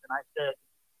face, and I said,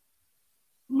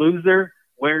 loser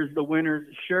wears the winner's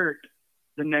shirt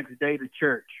the next day to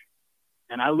church.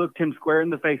 And I looked him square in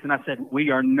the face, and I said,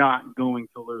 we are not going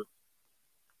to lose.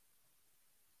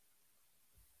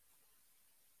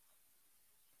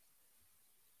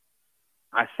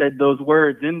 I said those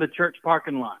words in the church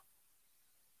parking lot.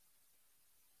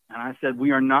 And I said,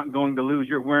 we are not going to lose.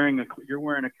 You're wearing a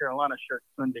Carolina shirt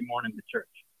Sunday morning to church.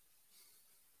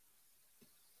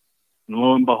 And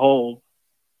lo and behold,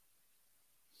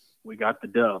 we got the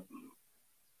dub.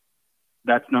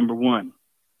 That's number 1.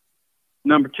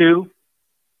 Number 2,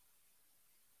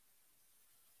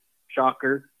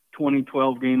 shocker,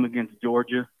 2012 game against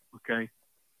Georgia. Okay.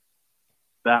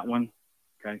 That one.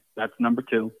 Okay. That's number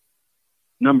 2.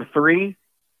 Number 3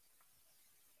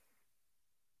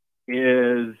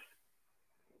 is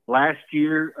last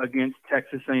year against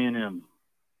Texas A&M.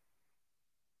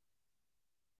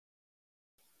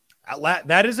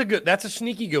 That's a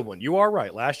sneaky good one. You are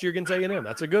right. Last year against A&M.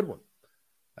 That's a good one.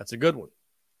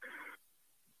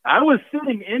 I was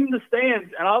sitting in the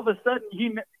stands, and all of a sudden,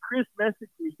 Chris messaged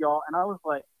me, y'all, and I was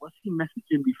like, what's he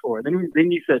messaging me for? Then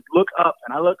he said, look up,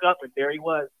 and I look up, and there he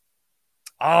was.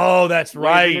 Oh, that's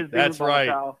right. That's right.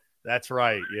 Towel. That's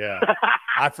right. Yeah.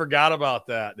 I forgot about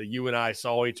that you and I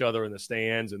saw each other in the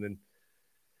stands, and then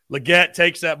Leggett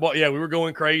takes that ball. Yeah, we were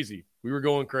going crazy.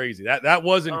 That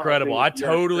was incredible. I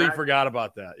totally forgot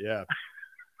about that. Yeah.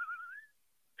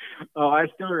 Oh, I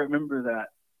still remember that.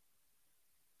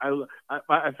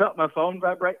 I felt my phone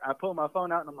vibrate. I pulled my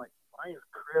phone out, and I'm like, why is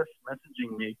Chris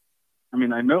messaging me? I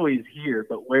mean, I know he's here,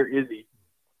 but where is he?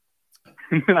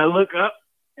 And I look up,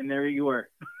 And there you were.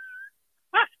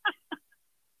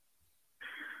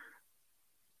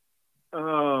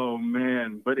 Oh,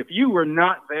 man. But if you were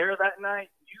not there that night,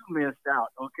 you missed out,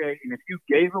 okay? And if you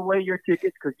gave away your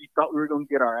tickets because you thought we were going to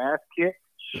get our ass kicked,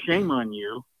 shame on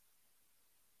you.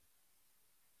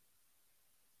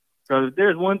 So if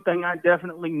there's one thing I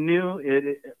definitely knew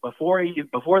before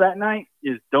that night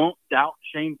is don't doubt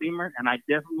Shane Beamer, and I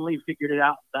definitely figured it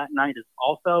out that night is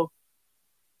also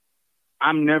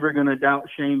I'm never going to doubt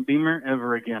Shane Beamer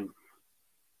ever again.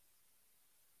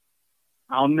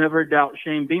 I'll never doubt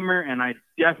Shane Beamer, and I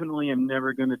definitely am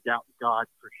never going to doubt God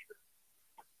for sure.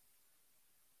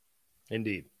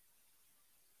 Indeed.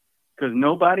 Because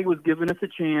nobody was giving us a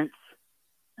chance,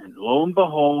 and lo and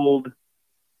behold,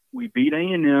 we beat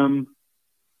A&M.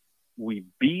 We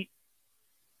beat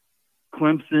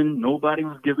Clemson. Nobody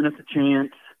was giving us a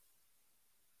chance.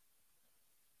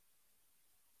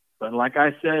 But like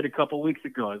I said a couple weeks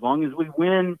ago, as long as we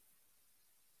win,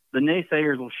 the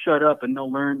naysayers will shut up and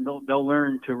they'll learn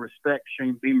to respect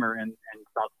Shane Beamer in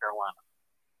South Carolina.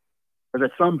 But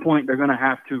at some point, they're going to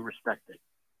have to respect it.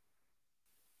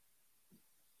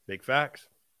 Big facts.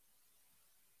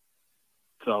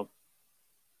 So,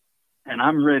 and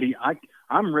I'm ready.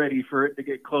 I'm ready for it to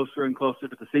get closer and closer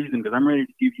to the season because I'm ready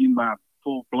to give you my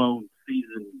full-blown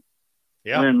season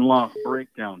win-loss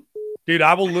breakdown. Dude,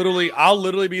 I'll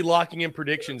literally be locking in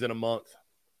predictions in a month.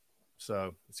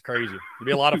 So it's crazy. It'll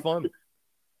be a lot of fun.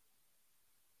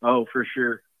 Oh, for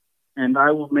sure. And I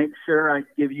will make sure I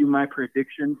give you my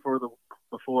prediction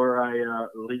before I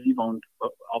leave on.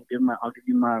 I'll give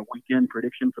you my weekend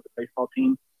prediction for the baseball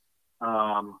team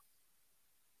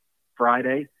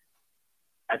Friday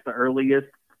at the earliest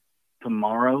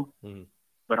tomorrow. Mm-hmm.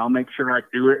 But I'll make sure I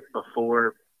do it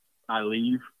before I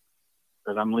leave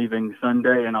because I'm leaving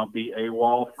Sunday and I'll be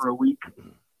AWOL for a week.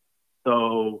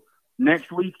 So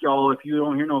next week, y'all, if you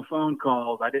don't hear no phone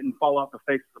calls, I didn't fall off the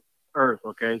face of the earth,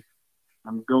 okay?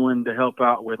 I'm going to help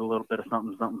out with a little bit of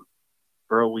something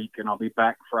for a week, and I'll be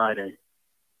back Friday.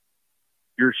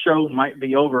 Your show might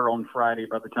be over on Friday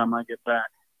by the time I get back.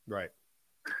 Right.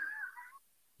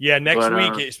 Yeah, next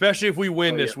week, especially if we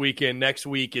win this weekend, next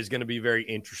week is going to be very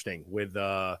interesting with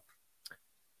trying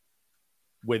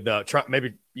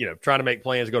to make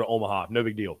plans to go to Omaha. No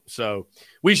big deal. So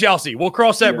we shall see. We'll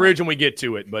cross that bridge when we get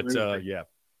to it. But yeah.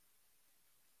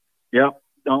 Yep.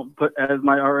 Don't put, as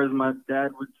my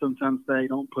dad would sometimes say,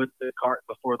 don't put the cart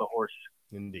before the horse.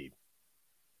 Indeed.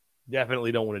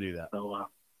 Definitely don't want to do that. So,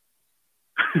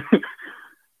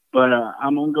 but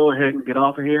I'm going to go ahead and get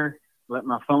off of here, let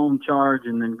my phone charge,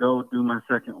 and then go do my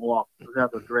second walk.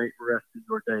 Have a great rest of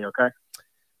your day, okay?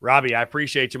 Robbie, I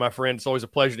appreciate you, my friend. It's always a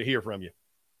pleasure to hear from you.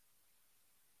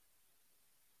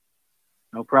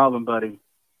 No problem, buddy.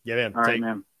 Yeah, man. All right,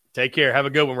 man. Take care. Have a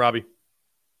good one, Robbie.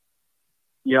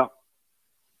 Yep.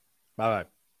 Bye-bye.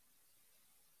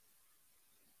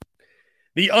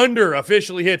 The under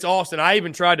officially hits Austin. I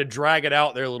even tried to drag it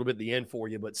out there a little bit at the end for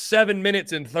you, but 7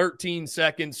 minutes and 13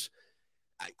 seconds.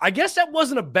 I guess that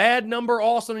wasn't a bad number,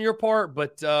 Austin, on your part,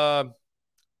 but I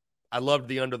loved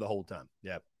the under the whole time.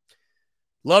 Yeah.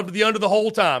 Loved the under the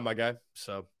whole time, my guy.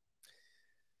 So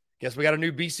guess we got a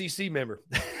new BCC member.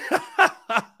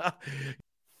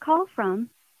 Call from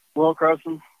Will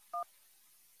Croson.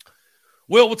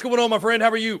 Will, what's going on, my friend? How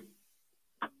are you?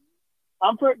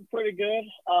 I'm pretty good.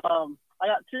 I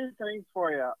got two things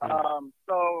for you.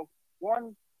 So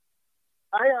one,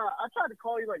 I tried to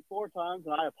call you like 4 times,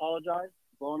 and I apologize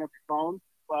for blowing up your phone.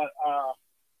 But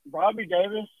Robbie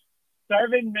Davis,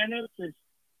 7 minutes is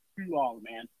too long,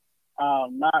 man.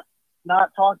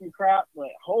 Not talking crap, but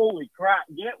holy crap,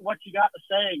 get what you got to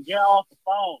say and get off the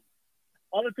phone.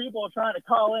 Other people are trying to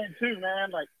call in too, man.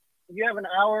 Like, you have an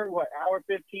hour, hour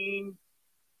 15,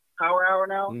 hour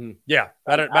now? Mm-hmm. Yeah,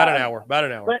 about an hour.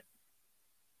 But,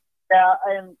 yeah,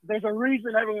 and there's a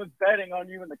reason everyone's betting on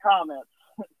you in the comments.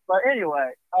 But anyway,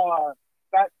 I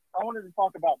wanted to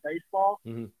talk about baseball.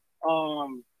 Mm-hmm.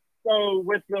 So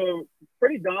with the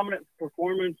pretty dominant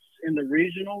performance in the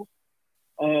regionals,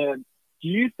 do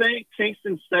you think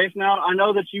Kingston's safe now? I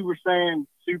know that you were saying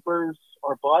supers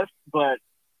are bust, but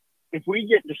if we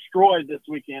get destroyed this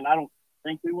weekend, I don't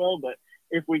think we will, but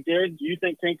if we did, do you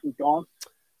think Kingston's gone?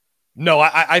 No,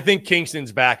 I think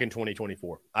Kingston's back in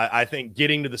 2024. I think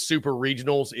getting to the super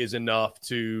regionals is enough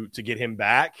to get him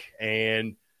back.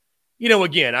 And,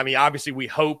 again, I mean, obviously we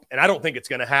hope, and I don't think it's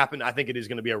going to happen. I think it is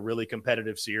going to be a really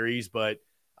competitive series, but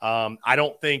I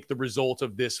don't think the result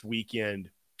of this weekend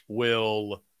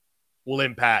will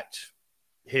impact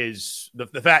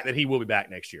the fact that he will be back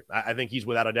next year. I think he's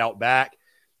without a doubt back.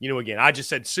 Again, I just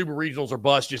said super regionals are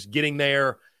bust, just getting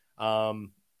there.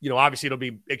 obviously it'll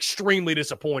be extremely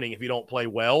disappointing if you don't play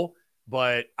well,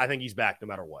 but I think he's back no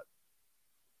matter what.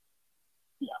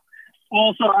 Yeah.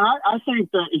 Well, so I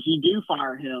think that if you do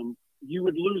fire him, you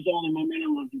would lose all the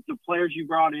momentum of the players you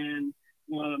brought in,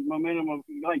 the momentum of,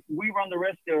 like, we run the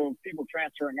risk of people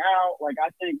transferring out. Like, I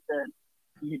think that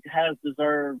he has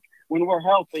deserved, when we're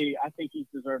healthy, I think he's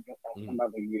deserved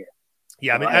another year.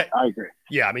 Yeah, I mean, I agree.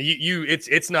 Yeah, I mean,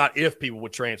 it's not if people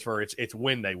would transfer, it's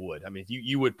when they would. I mean,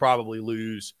 you would probably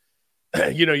lose,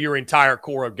 your entire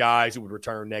core of guys who would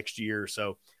return next year.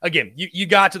 So again, you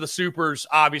got to the Supers.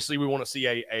 Obviously, we want to see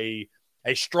a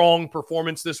strong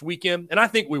performance this weekend, and I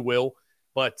think we will.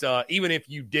 But even if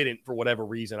you didn't, for whatever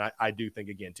reason, I do think,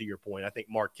 again, to your point, I think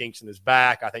Mark Kingston is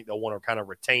back. I think they'll want to kind of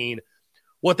retain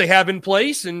what they have in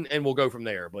place, and we'll go from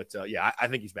there. But, I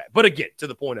think he's back. But, again, to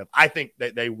the point of, I think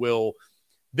that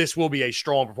this will be a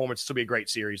strong performance. This will be a great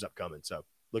series upcoming. So,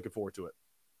 looking forward to it.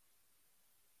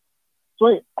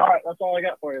 Sweet. All right, that's all I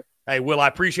got for you. Hey, Will, I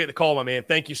appreciate the call, my man.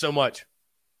 Thank you so much.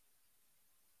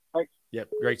 Thanks. Yep,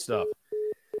 great stuff.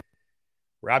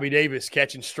 Robbie Davis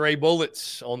catching stray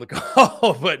bullets on the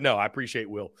call. But, no, I appreciate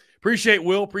Will. Appreciate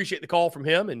the call from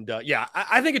him. And,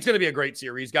 I think it's going to be a great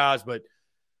series, guys. But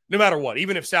no matter what,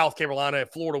 even if South Carolina, if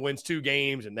Florida wins 2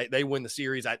 games and they win the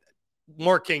series,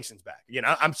 Mark Kingston's back. Again,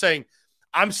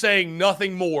 I'm saying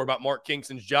nothing more about Mark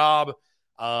Kingston's job.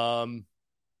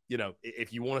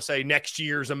 If you want to say next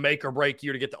year's a make or break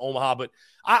year to get to Omaha, but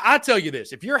I tell you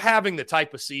this, if you're having the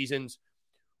type of seasons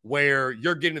where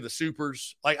you're getting to the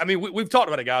Supers, we've talked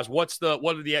about it, guys. What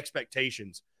are the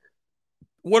expectations?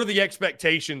 What are the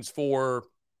expectations for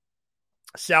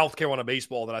South Carolina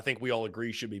baseball that I think we all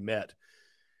agree should be met?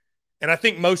 And I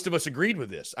think most of us agreed with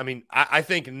this. I mean, I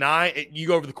think you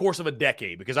go over the course of a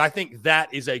decade, because I think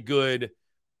that is a good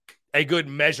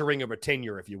measuring of a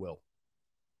tenure, if you will.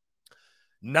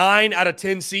 9 out of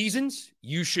 10 seasons,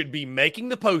 you should be making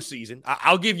the postseason.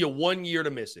 I'll give you 1 year to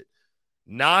miss it.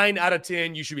 9 out of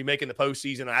 10, you should be making the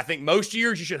postseason. And I think most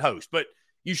years you should host, but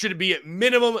you should be at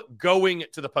minimum going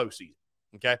to the postseason.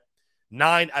 Okay?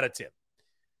 9 out of 10.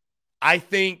 I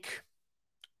think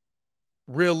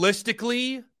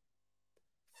realistically,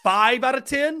 5 out of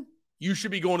 10, you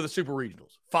should be going to the Super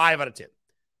Regionals. 5 out of 10.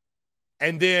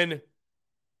 And then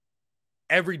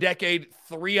every decade,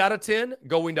 3 out of 10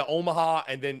 going to Omaha.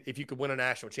 And then if you could win a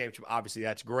national championship, obviously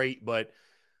that's great. But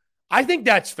I think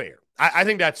that's fair. I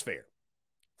think that's fair.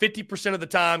 50% of the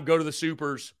time, go to the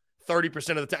Supers.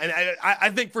 30% of the time. And I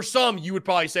think for some, you would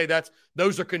probably say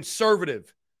those are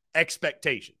conservative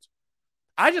expectations.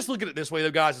 I just look at it this way, though,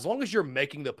 guys. As long as you're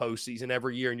making the postseason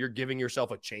every year and you're giving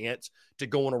yourself a chance to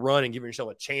go on a run and giving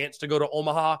yourself a chance to go to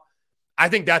Omaha, I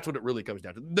think that's what it really comes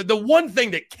down to. The one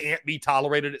thing that can't be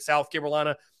tolerated at South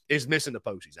Carolina is missing the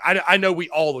postseason. I know we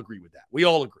all agree with that. We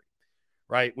all agree,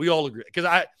 right? We all agree.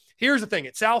 Because here's the thing.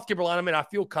 At South Carolina, man, I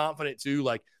feel confident, too.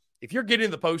 Like, if you're getting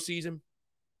to the postseason,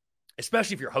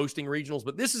 especially if you're hosting regionals,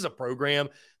 but this is a program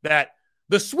that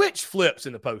the switch flips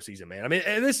in the postseason, man. I mean,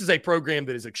 this is a program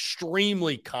that is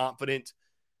extremely confident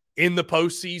in the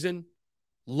postseason,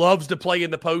 loves to play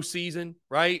in the postseason,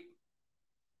 right?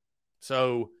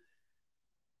 So,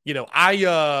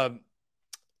 I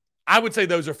would say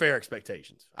those are fair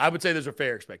expectations.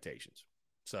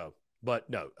 So, but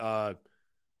no,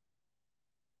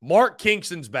 Mark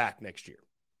Kingston's back next year.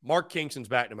 Mark Kingston's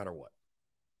back no matter what.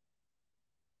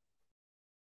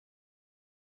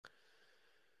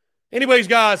 Anyways,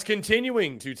 guys,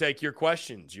 continuing to take your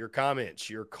questions, your comments,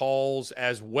 your calls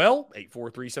as well.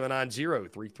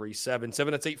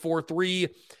 843-790-3377. That's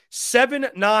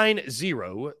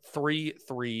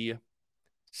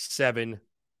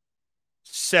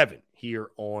 843-790-3377 here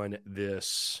on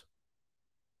this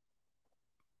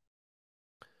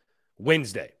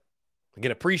Wednesday.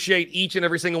 Again, appreciate each and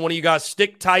every single one of you guys.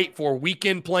 Stick tight for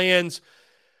weekend plans.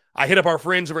 I hit up our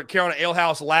friends over at Carolina Ale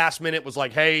House last minute, was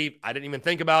like, hey, I didn't even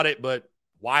think about it, but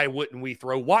why wouldn't we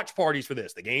throw watch parties for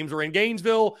this? The games are in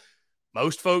Gainesville.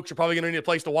 Most folks are probably going to need a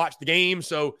place to watch the game.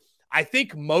 So I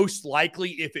think most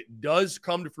likely, if it does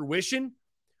come to fruition,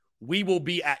 we will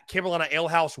be at Carolina Ale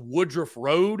House, Woodruff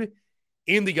Road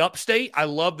in the upstate. I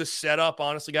love the setup,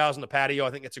 honestly, guys, on the patio.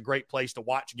 I think it's a great place to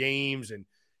watch games and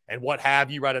what have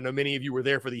you, right? I know many of you were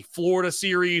there for the Florida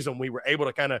series, and we were able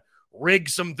to kind of rig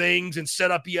some things and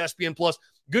set up ESPN Plus.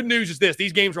 Good news is this: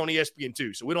 these games are on ESPN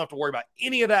too, so we don't have to worry about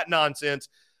any of that nonsense.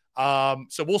 So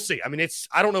we'll see. I mean,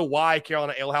 I don't know why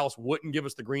Carolina Ale House wouldn't give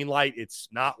us the green light. It's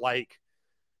not like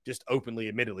just openly,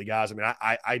 admittedly, guys. I mean,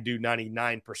 I do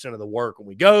 99% of the work when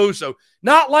we go, so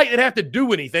not like they'd have to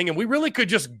do anything, and we really could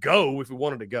just go if we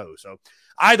wanted to go. So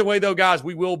either way, though, guys,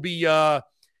 we will be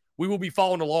we will be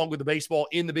following along with the baseball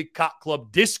in the Big Cock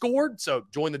Club Discord. So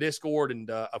join the Discord, and,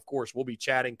 of course, we'll be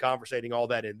chatting, conversating, all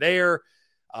that in there.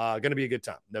 Going to be a good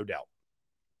time, no doubt.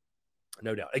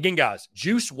 No doubt. Again, guys,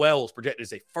 Juice Wells projected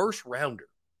as a first-rounder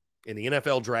in the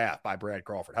NFL draft by Brad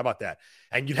Crawford. How about that?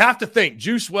 And you'd have to think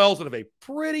Juice Wells would have a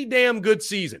pretty damn good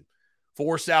season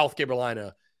for South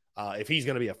Carolina if he's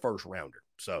going to be a first-rounder.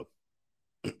 So,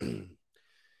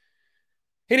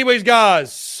 anyways,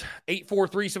 guys,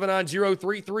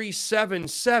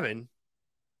 843-790-3377.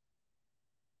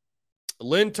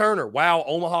 Lynn Turner, wow,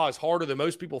 Omaha is harder than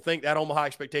most people think. That Omaha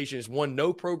expectation is one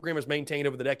no program has maintained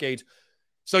over the decades.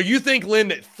 So you think, Lynn,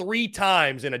 that 3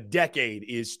 times in a decade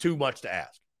is too much to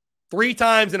ask? 3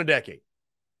 times in a decade.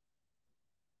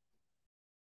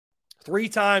 3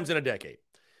 times in a decade.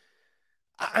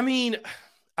 I mean,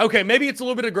 okay, maybe it's a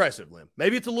little bit aggressive, Lynn.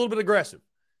 Maybe it's a little bit aggressive.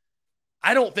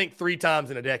 I don't think 3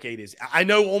 times in a decade is. I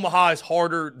know Omaha is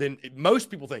harder than most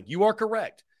people think. You are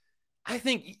correct. I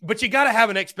think, but you got to have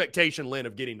an expectation, Lynn,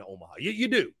 of getting to Omaha. You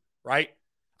do, right?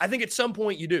 I think at some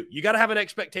point you do. You got to have an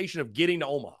expectation of getting to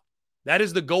Omaha. That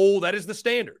is the goal. That is the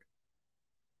standard.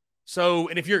 So,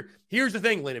 and here's the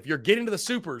thing, Lynn, if you're getting to the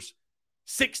Supers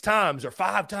 6 times or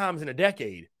 5 times in a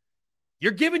decade,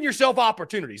 you're giving yourself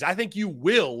opportunities. I think you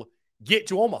will get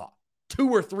to Omaha 2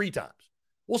 or 3 times.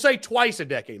 We'll say twice a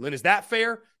decade. Lynn, is that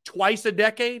fair? Twice a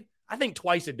decade? I think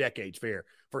twice a decade's fair.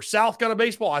 For South Carolina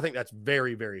baseball, I think that's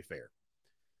very, very fair.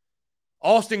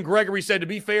 Austin Gregory said, to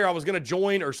be fair, I was going to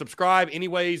join or subscribe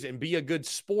anyways and be a good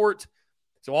sport.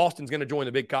 So Austin's going to join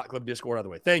the Big Cock Club Discord either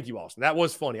way. Thank you, Austin. That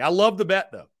was funny. I love the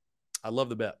bet, though. I love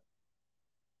the bet.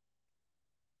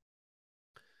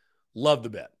 Love the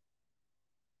bet.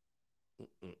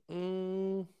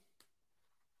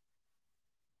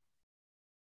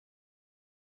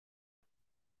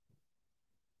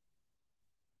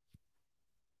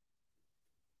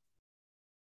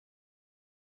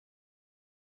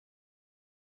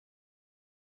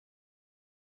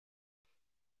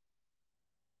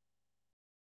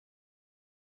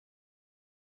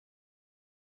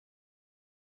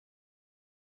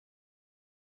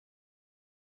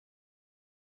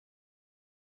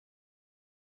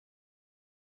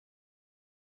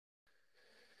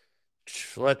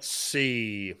 Let's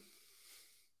see.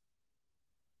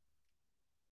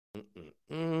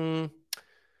 Again,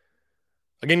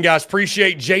 guys,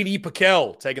 appreciate JD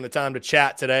Piquel taking the time to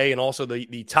chat today and also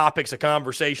the topics of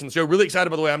conversation. So really excited,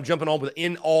 by the way, I'm jumping on with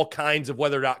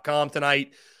inallkindsofweather.com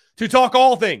tonight to talk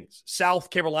all things South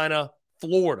Carolina,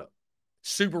 Florida,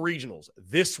 Super Regionals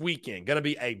this weekend. Going to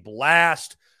be a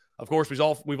blast. Of course,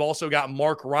 we've also got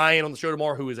Mark Ryan on the show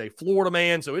tomorrow, who is a Florida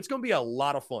man. So it's going to be a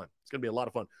lot of fun. It's going to be a lot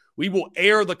of fun. We will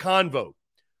air the convo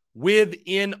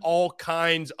within all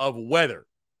kinds of weather.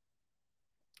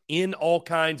 In all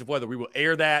kinds of weather. We will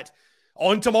air that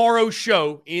on tomorrow's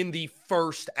show in the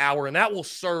first hour. And that will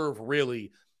serve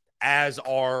really as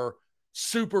our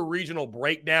super regional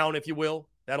breakdown, if you will.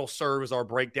 That'll serve as our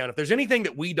breakdown. If there's anything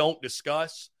that we don't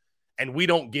discuss and we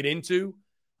don't get into,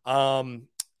 I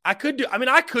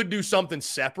could do something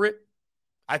separate.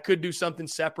 I could do something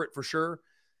separate for sure.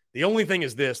 The only thing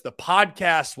is this, the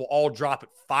podcasts will all drop at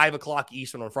 5 o'clock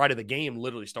Eastern on Friday. The game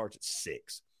literally starts at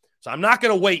 6. So I'm not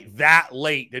going to wait that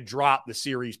late to drop the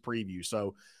series preview.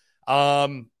 So,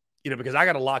 because I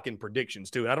got to lock in predictions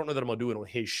too. And I don't know that I'm going to do it on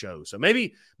his show. So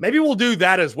maybe we'll do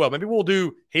that as well. Maybe we'll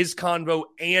do his convo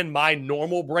and my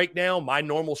normal breakdown, my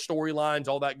normal storylines,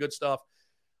 all that good stuff.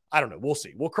 I don't know. We'll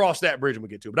see. We'll cross that bridge when we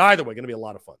get to it. But either way, going to be a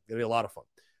lot of fun. Going to be a lot of fun.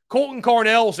 Colton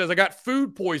Carnell says, I got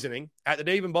food poisoning at the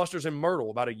Dave & Buster's in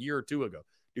Myrtle about a year or 2 ago.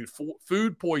 Dude,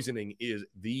 food poisoning is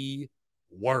the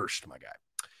worst, my guy.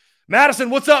 Madison,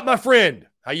 what's up, my friend?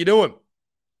 How you doing?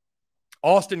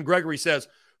 Austin Gregory says,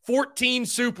 14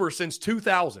 Super since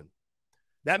 2000.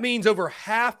 That means over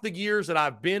half the years that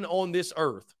I've been on this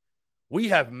earth, we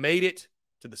have made it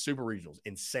to the Super Regionals.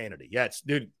 Insanity. Yeah,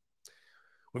 dude,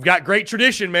 we've got great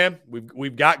tradition, man.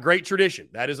 We've got great tradition.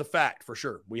 That is a fact for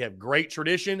sure. We have great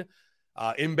tradition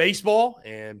in baseball,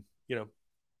 and,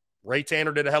 Ray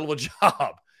Tanner did a hell of a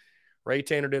job. Ray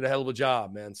Tanner did a hell of a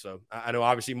job, man. So I know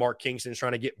obviously Mark Kingston's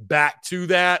trying to get back to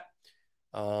that.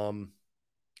 And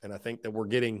I think that we're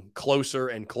getting closer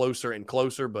and closer and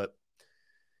closer. But,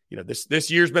 this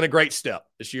year's been a great step.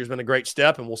 This year's been a great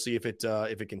step, and we'll see if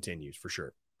it continues for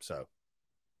sure. So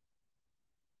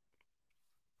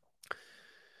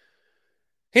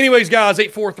anyways, guys,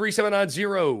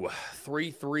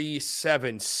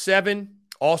 843-790-3377.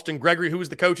 Austin Gregory, who was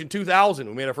the coach in 2000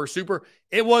 when we made our first Super,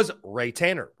 it was Ray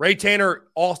Tanner. Ray Tanner,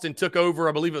 Austin took over,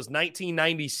 I believe it was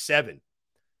 1997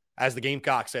 as the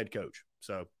Gamecocks head coach.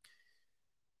 So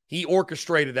he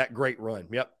orchestrated that great run.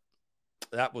 Yep.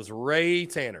 That was Ray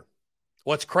Tanner.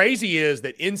 What's crazy is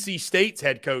that NC State's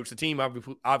head coach, the team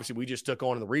obviously we just took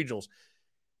on in the regionals,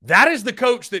 that is the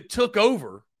coach that took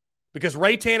over because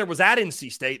Ray Tanner was at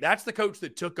NC State. That's the coach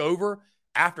that took over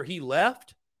after he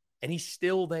left, and he's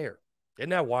still there. Isn't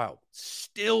that wild?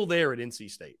 Still there at NC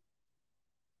State.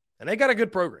 And they got a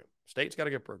good program. State's got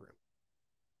a good program.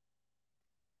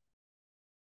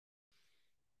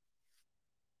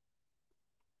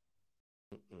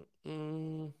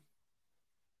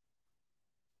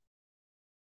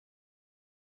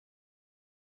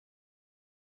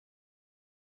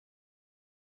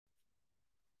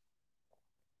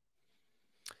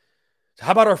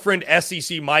 How about our friend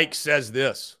SEC Mike says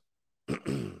this?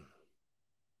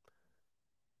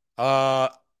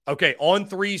 Okay,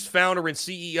 On3's founder and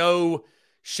CEO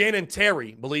Shannon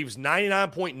Terry believes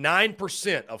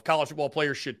 99.9% of college football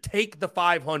players should take the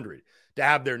 500 to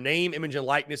have their name, image, and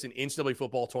likeness in NCAA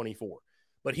Football 24.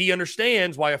 But he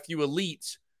understands why a few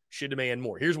elites should demand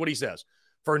more. Here's what he says.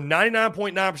 For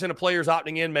 99.9% of players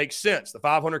opting in makes sense. The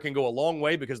 500 can go a long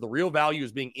way because the real value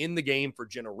is being in the game for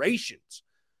generations.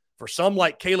 For some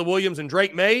like Caleb Williams and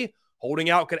Drake May, holding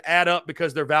out could add up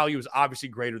because their value is obviously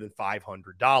greater than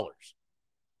 $500.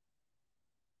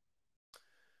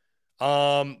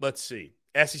 Let's see.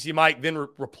 SEC Mike then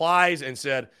replies and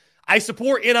said, I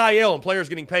support NIL and players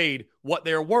getting paid what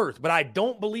they're worth, but I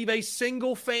don't believe a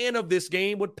single fan of this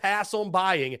game would pass on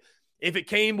buying if it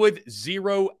came with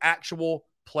zero actual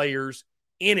players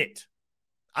in it.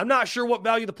 I'm not sure what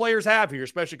value the players have here,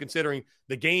 especially considering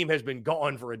the game has been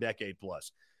gone for a decade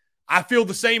plus. I feel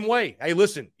the same way. Hey,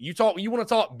 listen, you want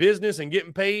to talk business and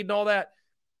getting paid and all that?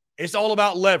 It's all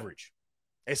about leverage.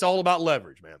 It's all about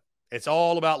leverage, man. It's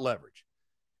all about leverage.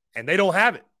 And they don't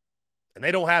have it. And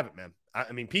they don't have it, man.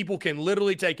 I mean, people can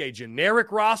literally take a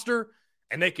generic roster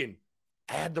and they can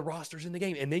add the rosters in the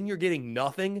game. And then you're getting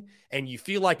nothing and you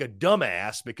feel like a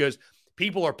dumbass because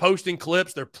people are posting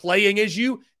clips, they're playing as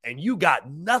you, and you got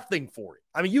nothing for it.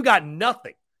 I mean, you got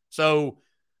nothing. So,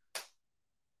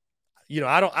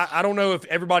 I don't know if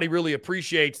everybody really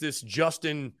appreciates this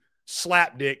Justin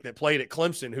Slapdick that played at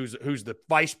Clemson, who's the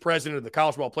vice president of the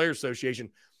College Football Players Association.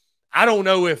 I don't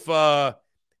know if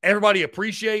everybody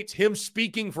appreciates him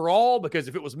speaking for all, because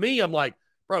if it was me, I'm like,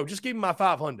 bro, just give me my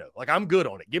 500. Like, I'm good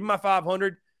on it. Give me my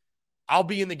 500. I'll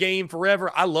be in the game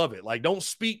forever. I love it. Like, don't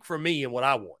speak for me and what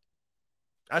I want.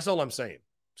 That's all I'm saying.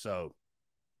 So,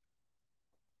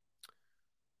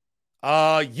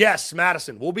 yes,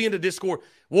 Madison, we'll be in the Discord.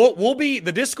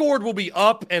 The Discord will be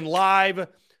up and live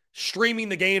streaming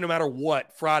the game no matter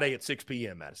what Friday at 6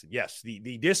 p.m., Madison. Yes,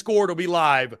 the Discord will be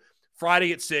live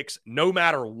Friday at 6 no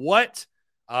matter what.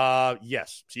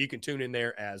 Yes, so you can tune in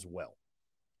there as well.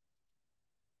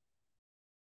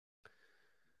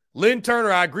 Lynn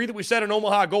Turner, I agree that we set an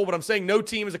Omaha goal, but I'm saying no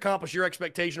team has accomplished your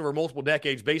expectation over multiple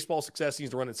decades. Baseball success seems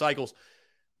to run in cycles.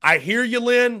 I hear you,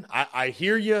 Lynn. I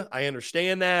hear you. I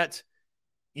understand that.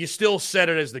 You still set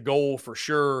it as the goal for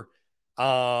sure.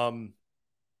 You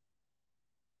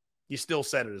still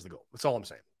set it as the goal. That's all I'm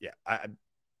saying. Yeah.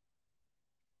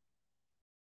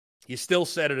 You still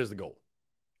set it as the goal.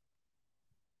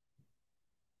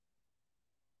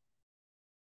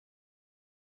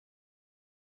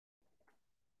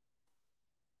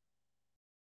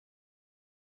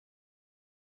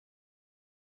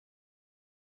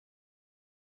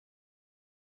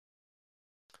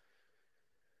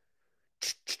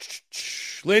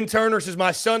 Lynn Turner says,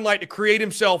 my son liked to create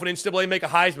himself and NCAA make a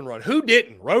Heisman run. Who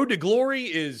didn't? Road to Glory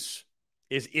is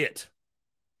it.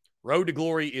 Road to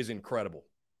Glory is incredible.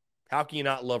 How can you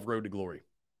not love Road to Glory?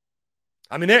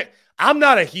 I mean, I'm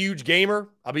not a huge gamer.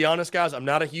 I'll be honest, guys. I'm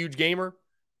not a huge gamer.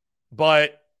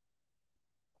 But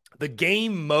the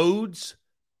game modes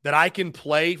that I can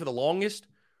play for the longest,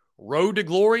 Road to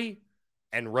Glory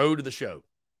and Road to the Show.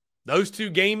 Those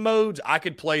two game modes, I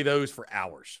could play those for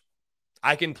hours.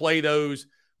 I can play those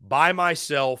by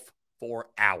myself for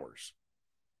hours.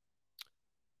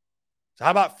 So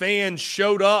how about fans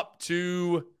showed up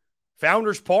to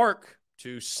Founders Park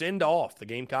to send off the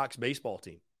Gamecocks baseball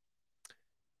team?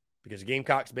 Because the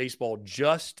Gamecocks baseball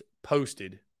just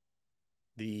posted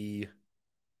the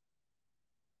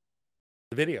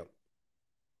video.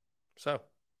 So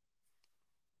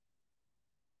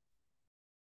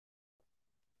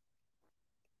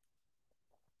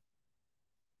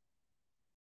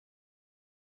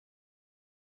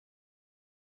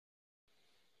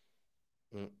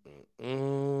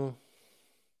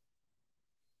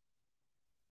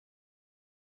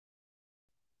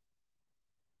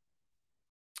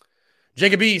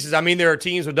Jacob E says, I mean, there are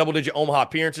teams with double-digit Omaha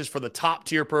appearances for the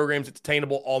top-tier programs. It's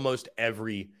attainable almost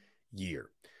every year.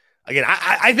 Again,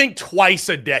 I think twice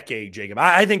a decade, Jacob.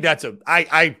 I think that's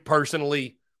I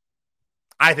personally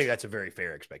think that's a very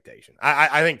fair expectation.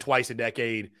 I think twice a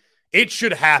decade, it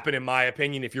should happen, in my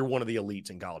opinion, if you're one of the elites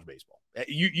in college baseball.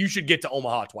 You should get to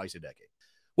Omaha twice a decade.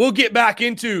 We'll get back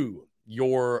into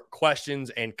your questions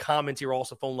and comments here.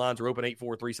 Also, phone lines are open,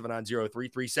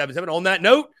 843-790-3377. On that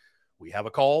note, we have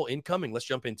a call incoming. Let's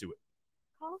jump into it.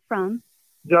 Call from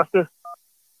Justin.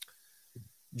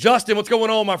 Justin, what's going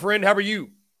on, my friend? How are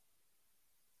you?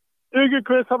 Doing good,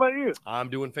 Chris. How about you? I'm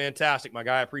doing fantastic, my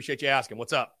guy. I appreciate you asking.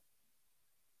 What's up?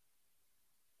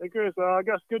 Hey, Chris, I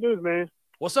got some good news, man.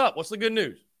 What's up? What's the good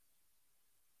news?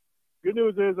 Good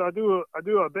news is I do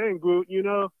a band group, you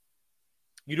know.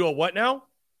 You do a what now?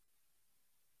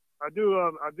 I do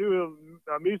a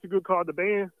music group called The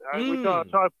Band. We try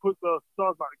to put the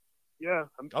songs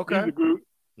Okay. music group.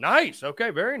 Nice.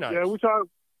 Okay, very nice.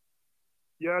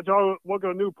 Yeah, I try to work on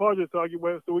a new project so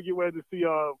we get ready to see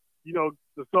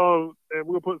the song, and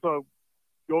we'll put some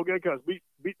Go Gamecocks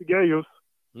beat the Gators.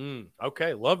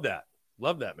 Okay, love that,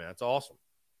 man. That's awesome.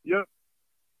 Yep.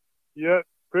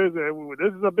 Chris,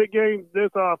 this is a big game this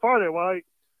Friday, right?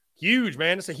 Huge,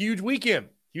 man. It's a huge weekend.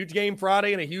 Huge game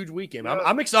Friday and a huge weekend. Yeah.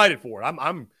 I'm excited for it.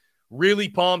 I'm really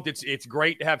pumped. It's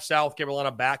great to have South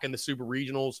Carolina back in the Super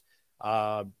Regionals.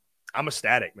 I'm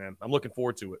ecstatic, man. I'm looking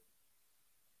forward to it.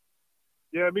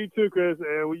 Yeah, me too, Chris.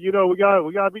 And we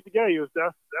gotta beat the Gators.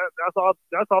 That's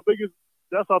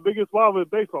our biggest rival in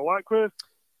baseball, right, Chris?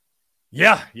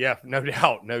 Yeah, no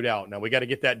doubt. Now we got to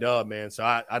get that dub, man. So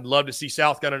I'd love to see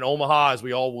South Carolina in Omaha, as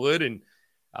we all would, and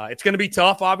it's going to be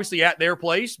tough, obviously, at their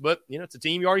place. But it's a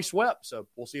team you already swept, so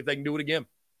we'll see if they can do it again.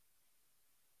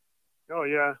 Oh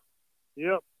yeah,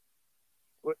 yep.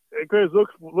 Hey, Chris, look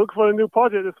for a new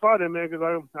project this Friday, man, because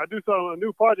I do a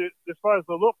new project this Friday,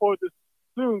 so look forward to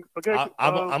soon. Okay,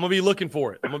 I'm gonna be looking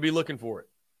for it.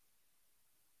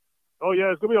 Oh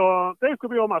yeah, it's gonna be on. I think it's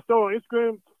gonna be on my store on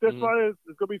Instagram this Friday.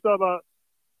 It's gonna be something about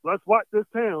let's watch this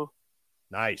town.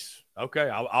 Nice. Okay,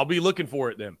 I'll be looking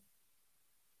for it then.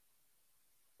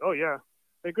 Oh yeah.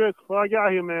 Hey Chris, before I get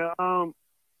out here, man,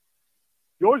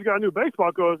 Georgia got a new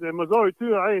baseball coach in Missouri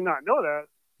too. I did not know that.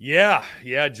 Yeah.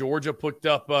 Georgia picked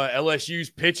up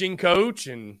LSU's pitching coach,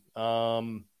 and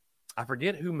I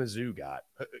forget who Mizzou got.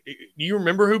 Do you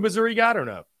remember who Missouri got or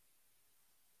no?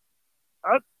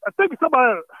 I think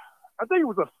somebody. I think it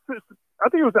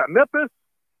was at Memphis.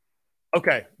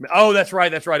 Okay. Oh, that's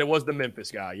right. It was the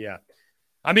Memphis guy. Yeah.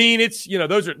 I mean, it's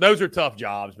those are tough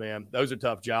jobs, man. Those are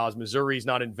tough jobs. Missouri's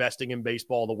not investing in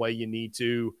baseball the way you need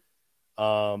to.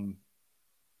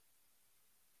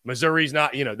 Missouri's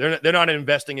not, they're not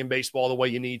investing in baseball the way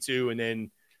you need to, and then.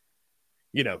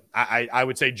 I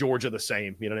would say Georgia the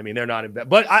same. You know what I mean? They're not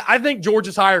but I think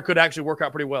Georgia's hire could actually work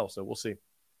out pretty well. So we'll see.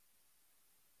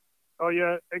 Oh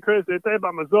yeah, and Chris, the thing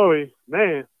about Missouri,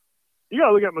 man, you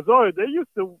gotta look at Missouri. They used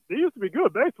to be good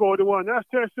at baseball. They won a national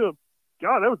championship.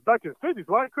 God, that was back in the 50s,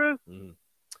 right, Chris? Mm-hmm.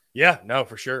 Yeah, no,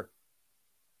 for sure.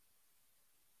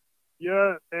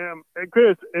 Yeah, and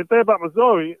Chris, the thing about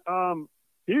Missouri,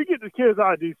 you get the kids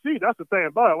out of DC. That's the thing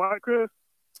about it, right, Chris?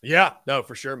 Yeah, no,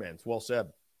 for sure, man. It's well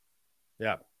said.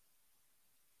 Yeah.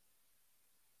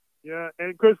 Yeah,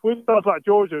 and Chris, we talk about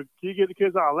Georgia. Can you get the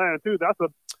kids out of Atlanta too? That's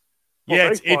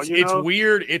it's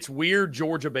weird. It's weird.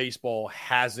 Georgia baseball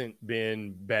hasn't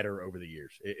been better over the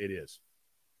years. It is.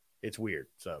 It's weird.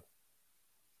 So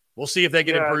we'll see if they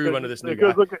can improve under this new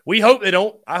guy. We hope they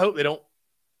don't. I hope they don't.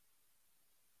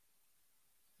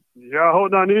 Yeah, I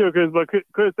hope not either. But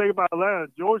Chris, think about Atlanta.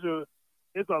 Georgia,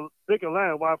 it's a big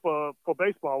Atlanta, right, for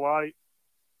baseball, right?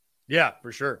 Yeah,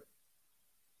 for sure.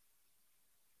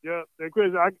 Yeah, and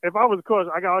Chris, if I was a coach,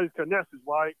 I got all these connections,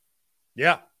 right?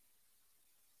 Yeah.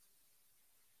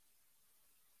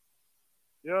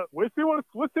 Yeah, we'll see how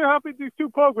happen these two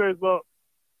programs, but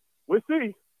we'll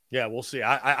see. Yeah, we'll see.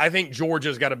 I think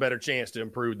Georgia's got a better chance to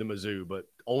improve than Mizzou, but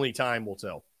only time will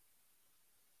tell.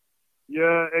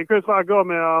 Yeah, and Chris, if I go,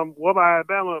 man, what about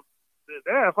Alabama?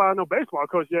 They haven't found no baseball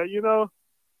coach yet,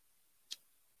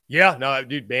 Yeah, no,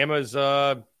 dude, Bama's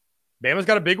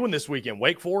got a big one this weekend.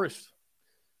 Wake Forest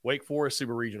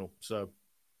Super Regional. So,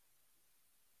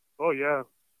 oh yeah,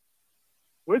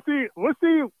 we'll see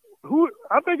who.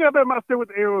 I think I bet might stay with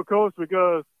the area coach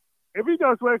because if he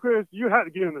does well, Chris, you have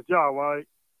to give him the job, right?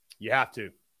 You have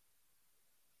to.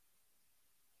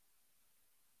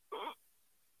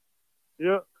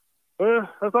 Yeah, well,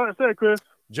 that's all I said, Chris.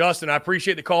 Justin, I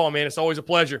appreciate the call, man. It's always a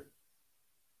pleasure.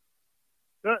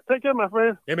 Yeah, take care, my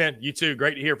friend. Yeah, man. You too.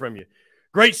 Great to hear from you.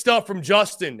 Great stuff from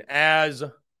Justin, as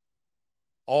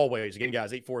always. Again,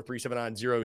 guys,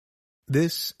 843-790.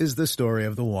 This is the story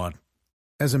of the one.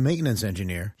 As a maintenance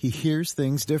engineer, he hears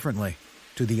things differently.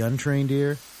 To the untrained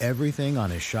ear, everything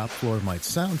on his shop floor might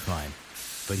sound fine,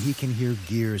 but he can hear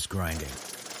gears grinding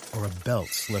or a belt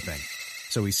slipping.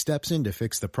 So he steps in to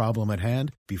fix the problem at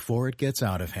hand before it gets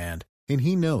out of hand. And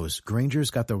he knows Grainger's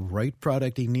got the right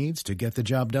product he needs to get the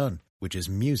job done, which is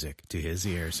music to his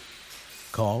ears.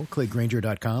 Call, click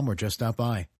Grainger.com, or just stop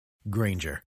by.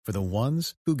 Grainger, for the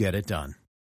ones who get it done.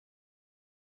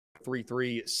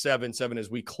 3377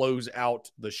 as we close out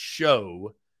the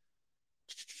show.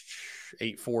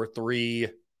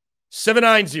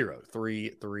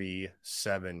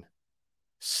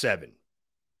 843-790-3377.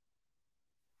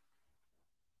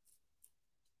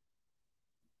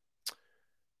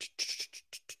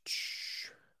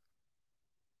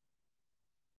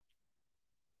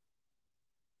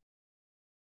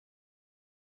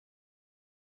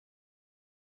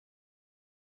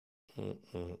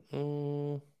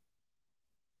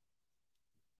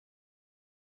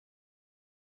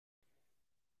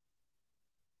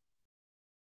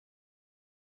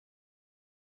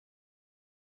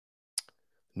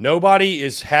 Nobody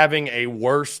is having a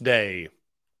worse day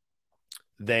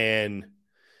than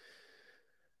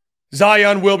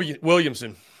Zion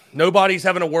Williamson. Nobody's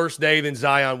having a worse day than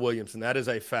Zion Williamson. That is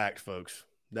a fact, folks.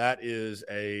 That is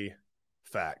a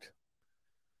fact.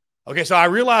 Okay, so I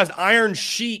realized Iron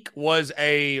Sheik was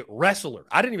a wrestler.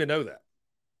 I didn't even know that.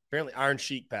 Apparently Iron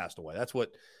Sheik passed away. That's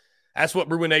what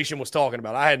Bruin Nation was talking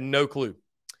about. I had no clue.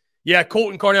 Yeah,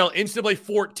 Colton Carnell, NCAA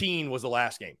 14 was the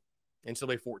last game.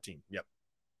 NCAA 14, yep.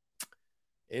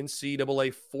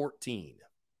 NCAA 14.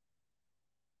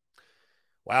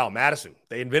 Wow, Madison.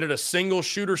 They invented a single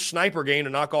shooter sniper game to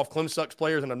knock off Clemson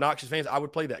players and obnoxious fans. I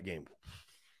would play that game.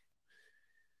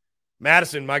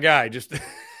 Madison, my guy, just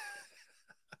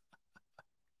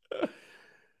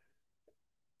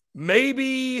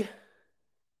maybe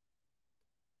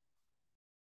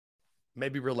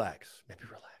relax.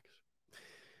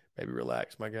 Maybe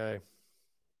relax, my guy.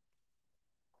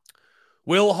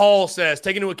 Will Hall says,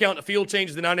 taking into account the field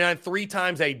changes to 99 3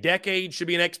 times a decade should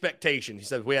be an expectation. He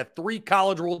says, we had 3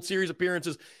 College World Series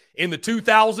appearances in the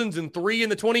 2000s and 3 in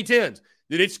the 2010s.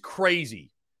 Dude, it's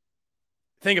crazy.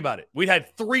 Think about it. We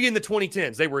had 3 in the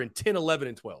 2010s. They were in 10, 11,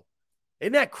 and 12.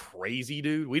 Isn't that crazy,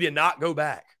 dude? We did not go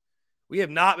back. We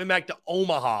have not been back to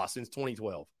Omaha since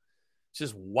 2012. It's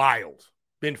just wild.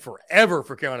 Been forever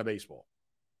for Carolina baseball.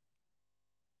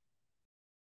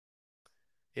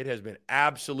 It has been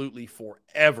absolutely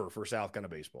forever for South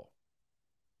Carolina baseball.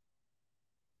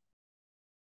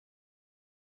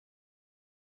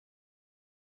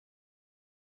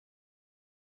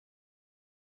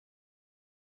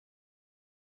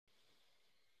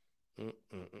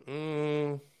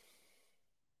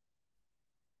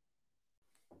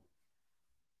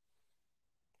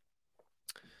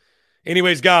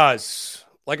 Anyways, guys,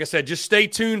 like I said, just stay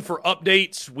tuned for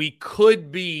updates. We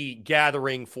could be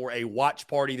gathering for a watch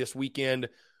party this weekend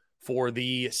for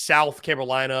the South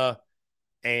Carolina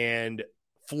and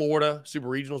Florida Super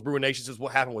Regionals. Bruin Nation says,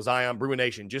 what happened with Zion? Bruin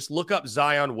Nation, just look up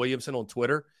Zion Williamson on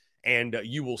Twitter, and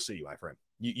you will see, my friend.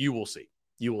 You will see.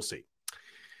 You will see.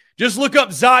 Just look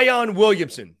up Zion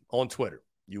Williamson on Twitter.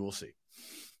 You will see.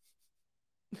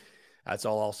 That's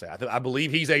all I'll say. I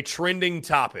believe he's a trending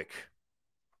topic.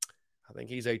 I think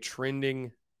he's a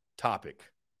trending topic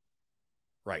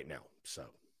right now. So,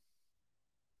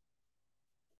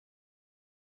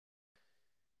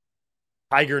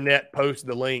 TigerNet posted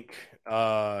the link.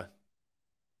 Former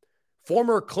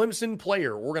Clemson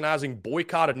player organizing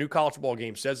boycott of new college football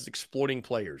game says it's exploiting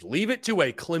players. Leave it to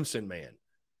a Clemson man.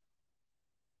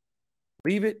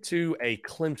 Leave it to a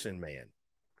Clemson man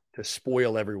to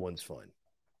spoil everyone's fun.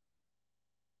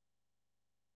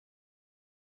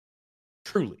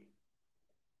 Truly.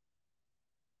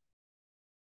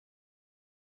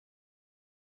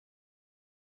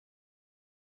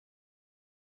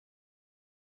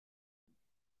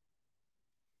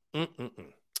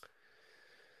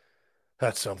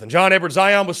 That's something. John Edward,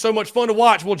 Zion was so much fun to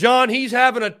watch. Well, John, he's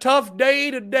having a tough day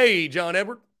today, John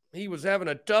Edward. He was having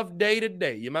a tough day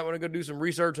today. You might want to go do some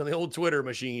research on the old Twitter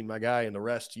machine, my guy, and the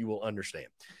rest you will understand.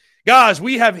 Guys,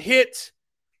 we have hit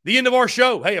the end of our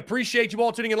show. Hey, appreciate you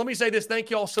all tuning in. Let me say this. Thank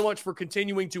you all so much for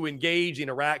continuing to engage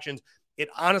interactions. It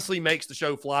honestly makes the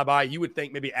show fly by. You would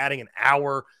think maybe adding an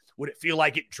hour, would it feel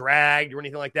like it dragged or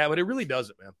anything like that? But it really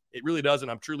doesn't, man. It really doesn't.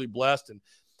 I'm truly blessed and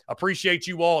appreciate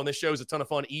you all. And this show is a ton of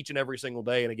fun each and every single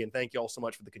day. And again, thank you all so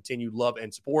much for the continued love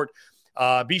and support.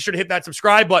 Be sure to hit that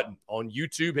subscribe button on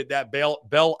YouTube. Hit that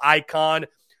bell icon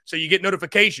so you get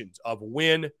notifications of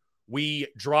when we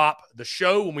drop the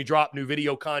show, when we drop new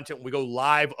video content, when we go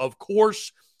live. Of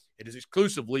course, it is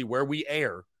exclusively where we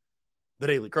air the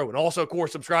Daily Crow. And also, of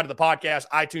course, subscribe to the podcast,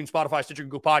 iTunes, Spotify, Stitcher,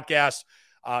 Google Podcasts.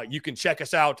 You can check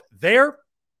us out there.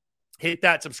 Hit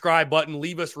that subscribe button.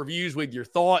 Leave us reviews with your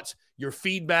thoughts, your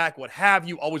feedback, what have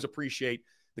you. Always appreciate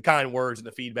the kind words and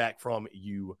the feedback from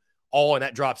you all. And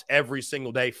that drops every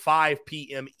single day. 5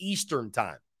 p.m. Eastern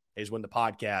time is when the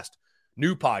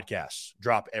new podcasts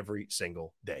drop every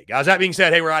single day. Guys, that being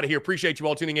said, hey, we're out of here. Appreciate you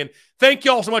all tuning in. Thank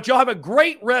you all so much. Y'all have a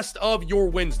great rest of your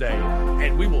Wednesday,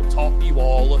 and we will talk to you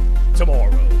all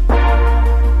tomorrow.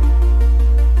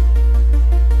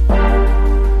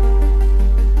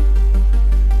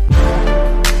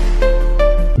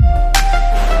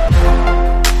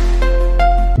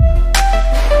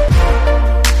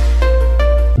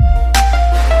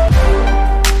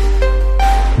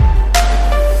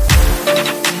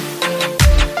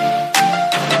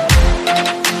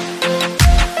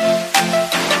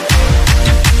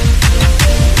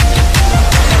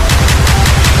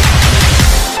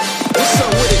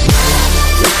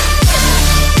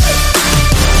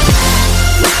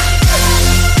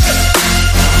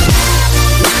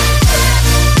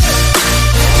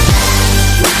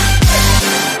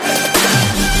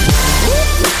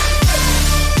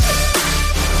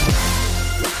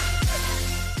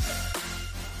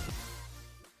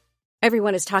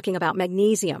 Everyone is talking about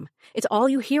magnesium. It's all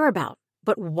you hear about.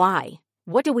 But why?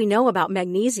 What do we know about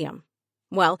magnesium?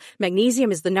 Well,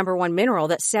 magnesium is the number one mineral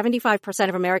that 75%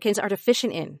 of Americans are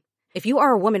deficient in. If you are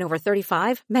a woman over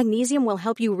 35, magnesium will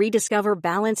help you rediscover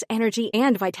balance, energy,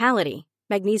 and vitality.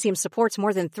 Magnesium supports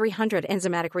more than 300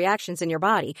 enzymatic reactions in your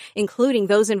body, including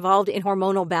those involved in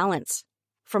hormonal balance.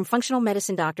 From functional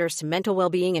medicine doctors to mental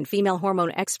well-being and female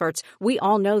hormone experts, we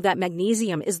all know that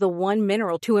magnesium is the one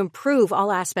mineral to improve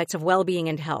all aspects of well-being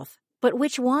and health. But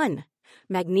which one?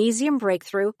 Magnesium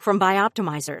Breakthrough from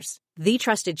Bioptimizers, the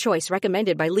trusted choice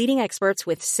recommended by leading experts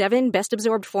with 7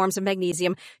 best-absorbed forms of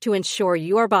magnesium to ensure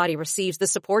your body receives the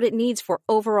support it needs for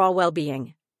overall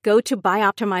well-being. Go to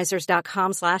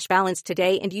bioptimizers.com/balance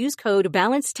today and use code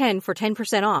BALANCE10 for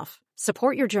 10% off.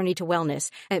 Support your journey to wellness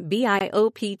at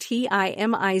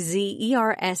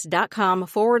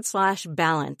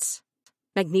bioptimizers.com/balance.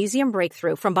 Magnesium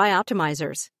Breakthrough from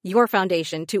Bioptimizers, your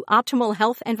foundation to optimal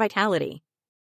health and vitality.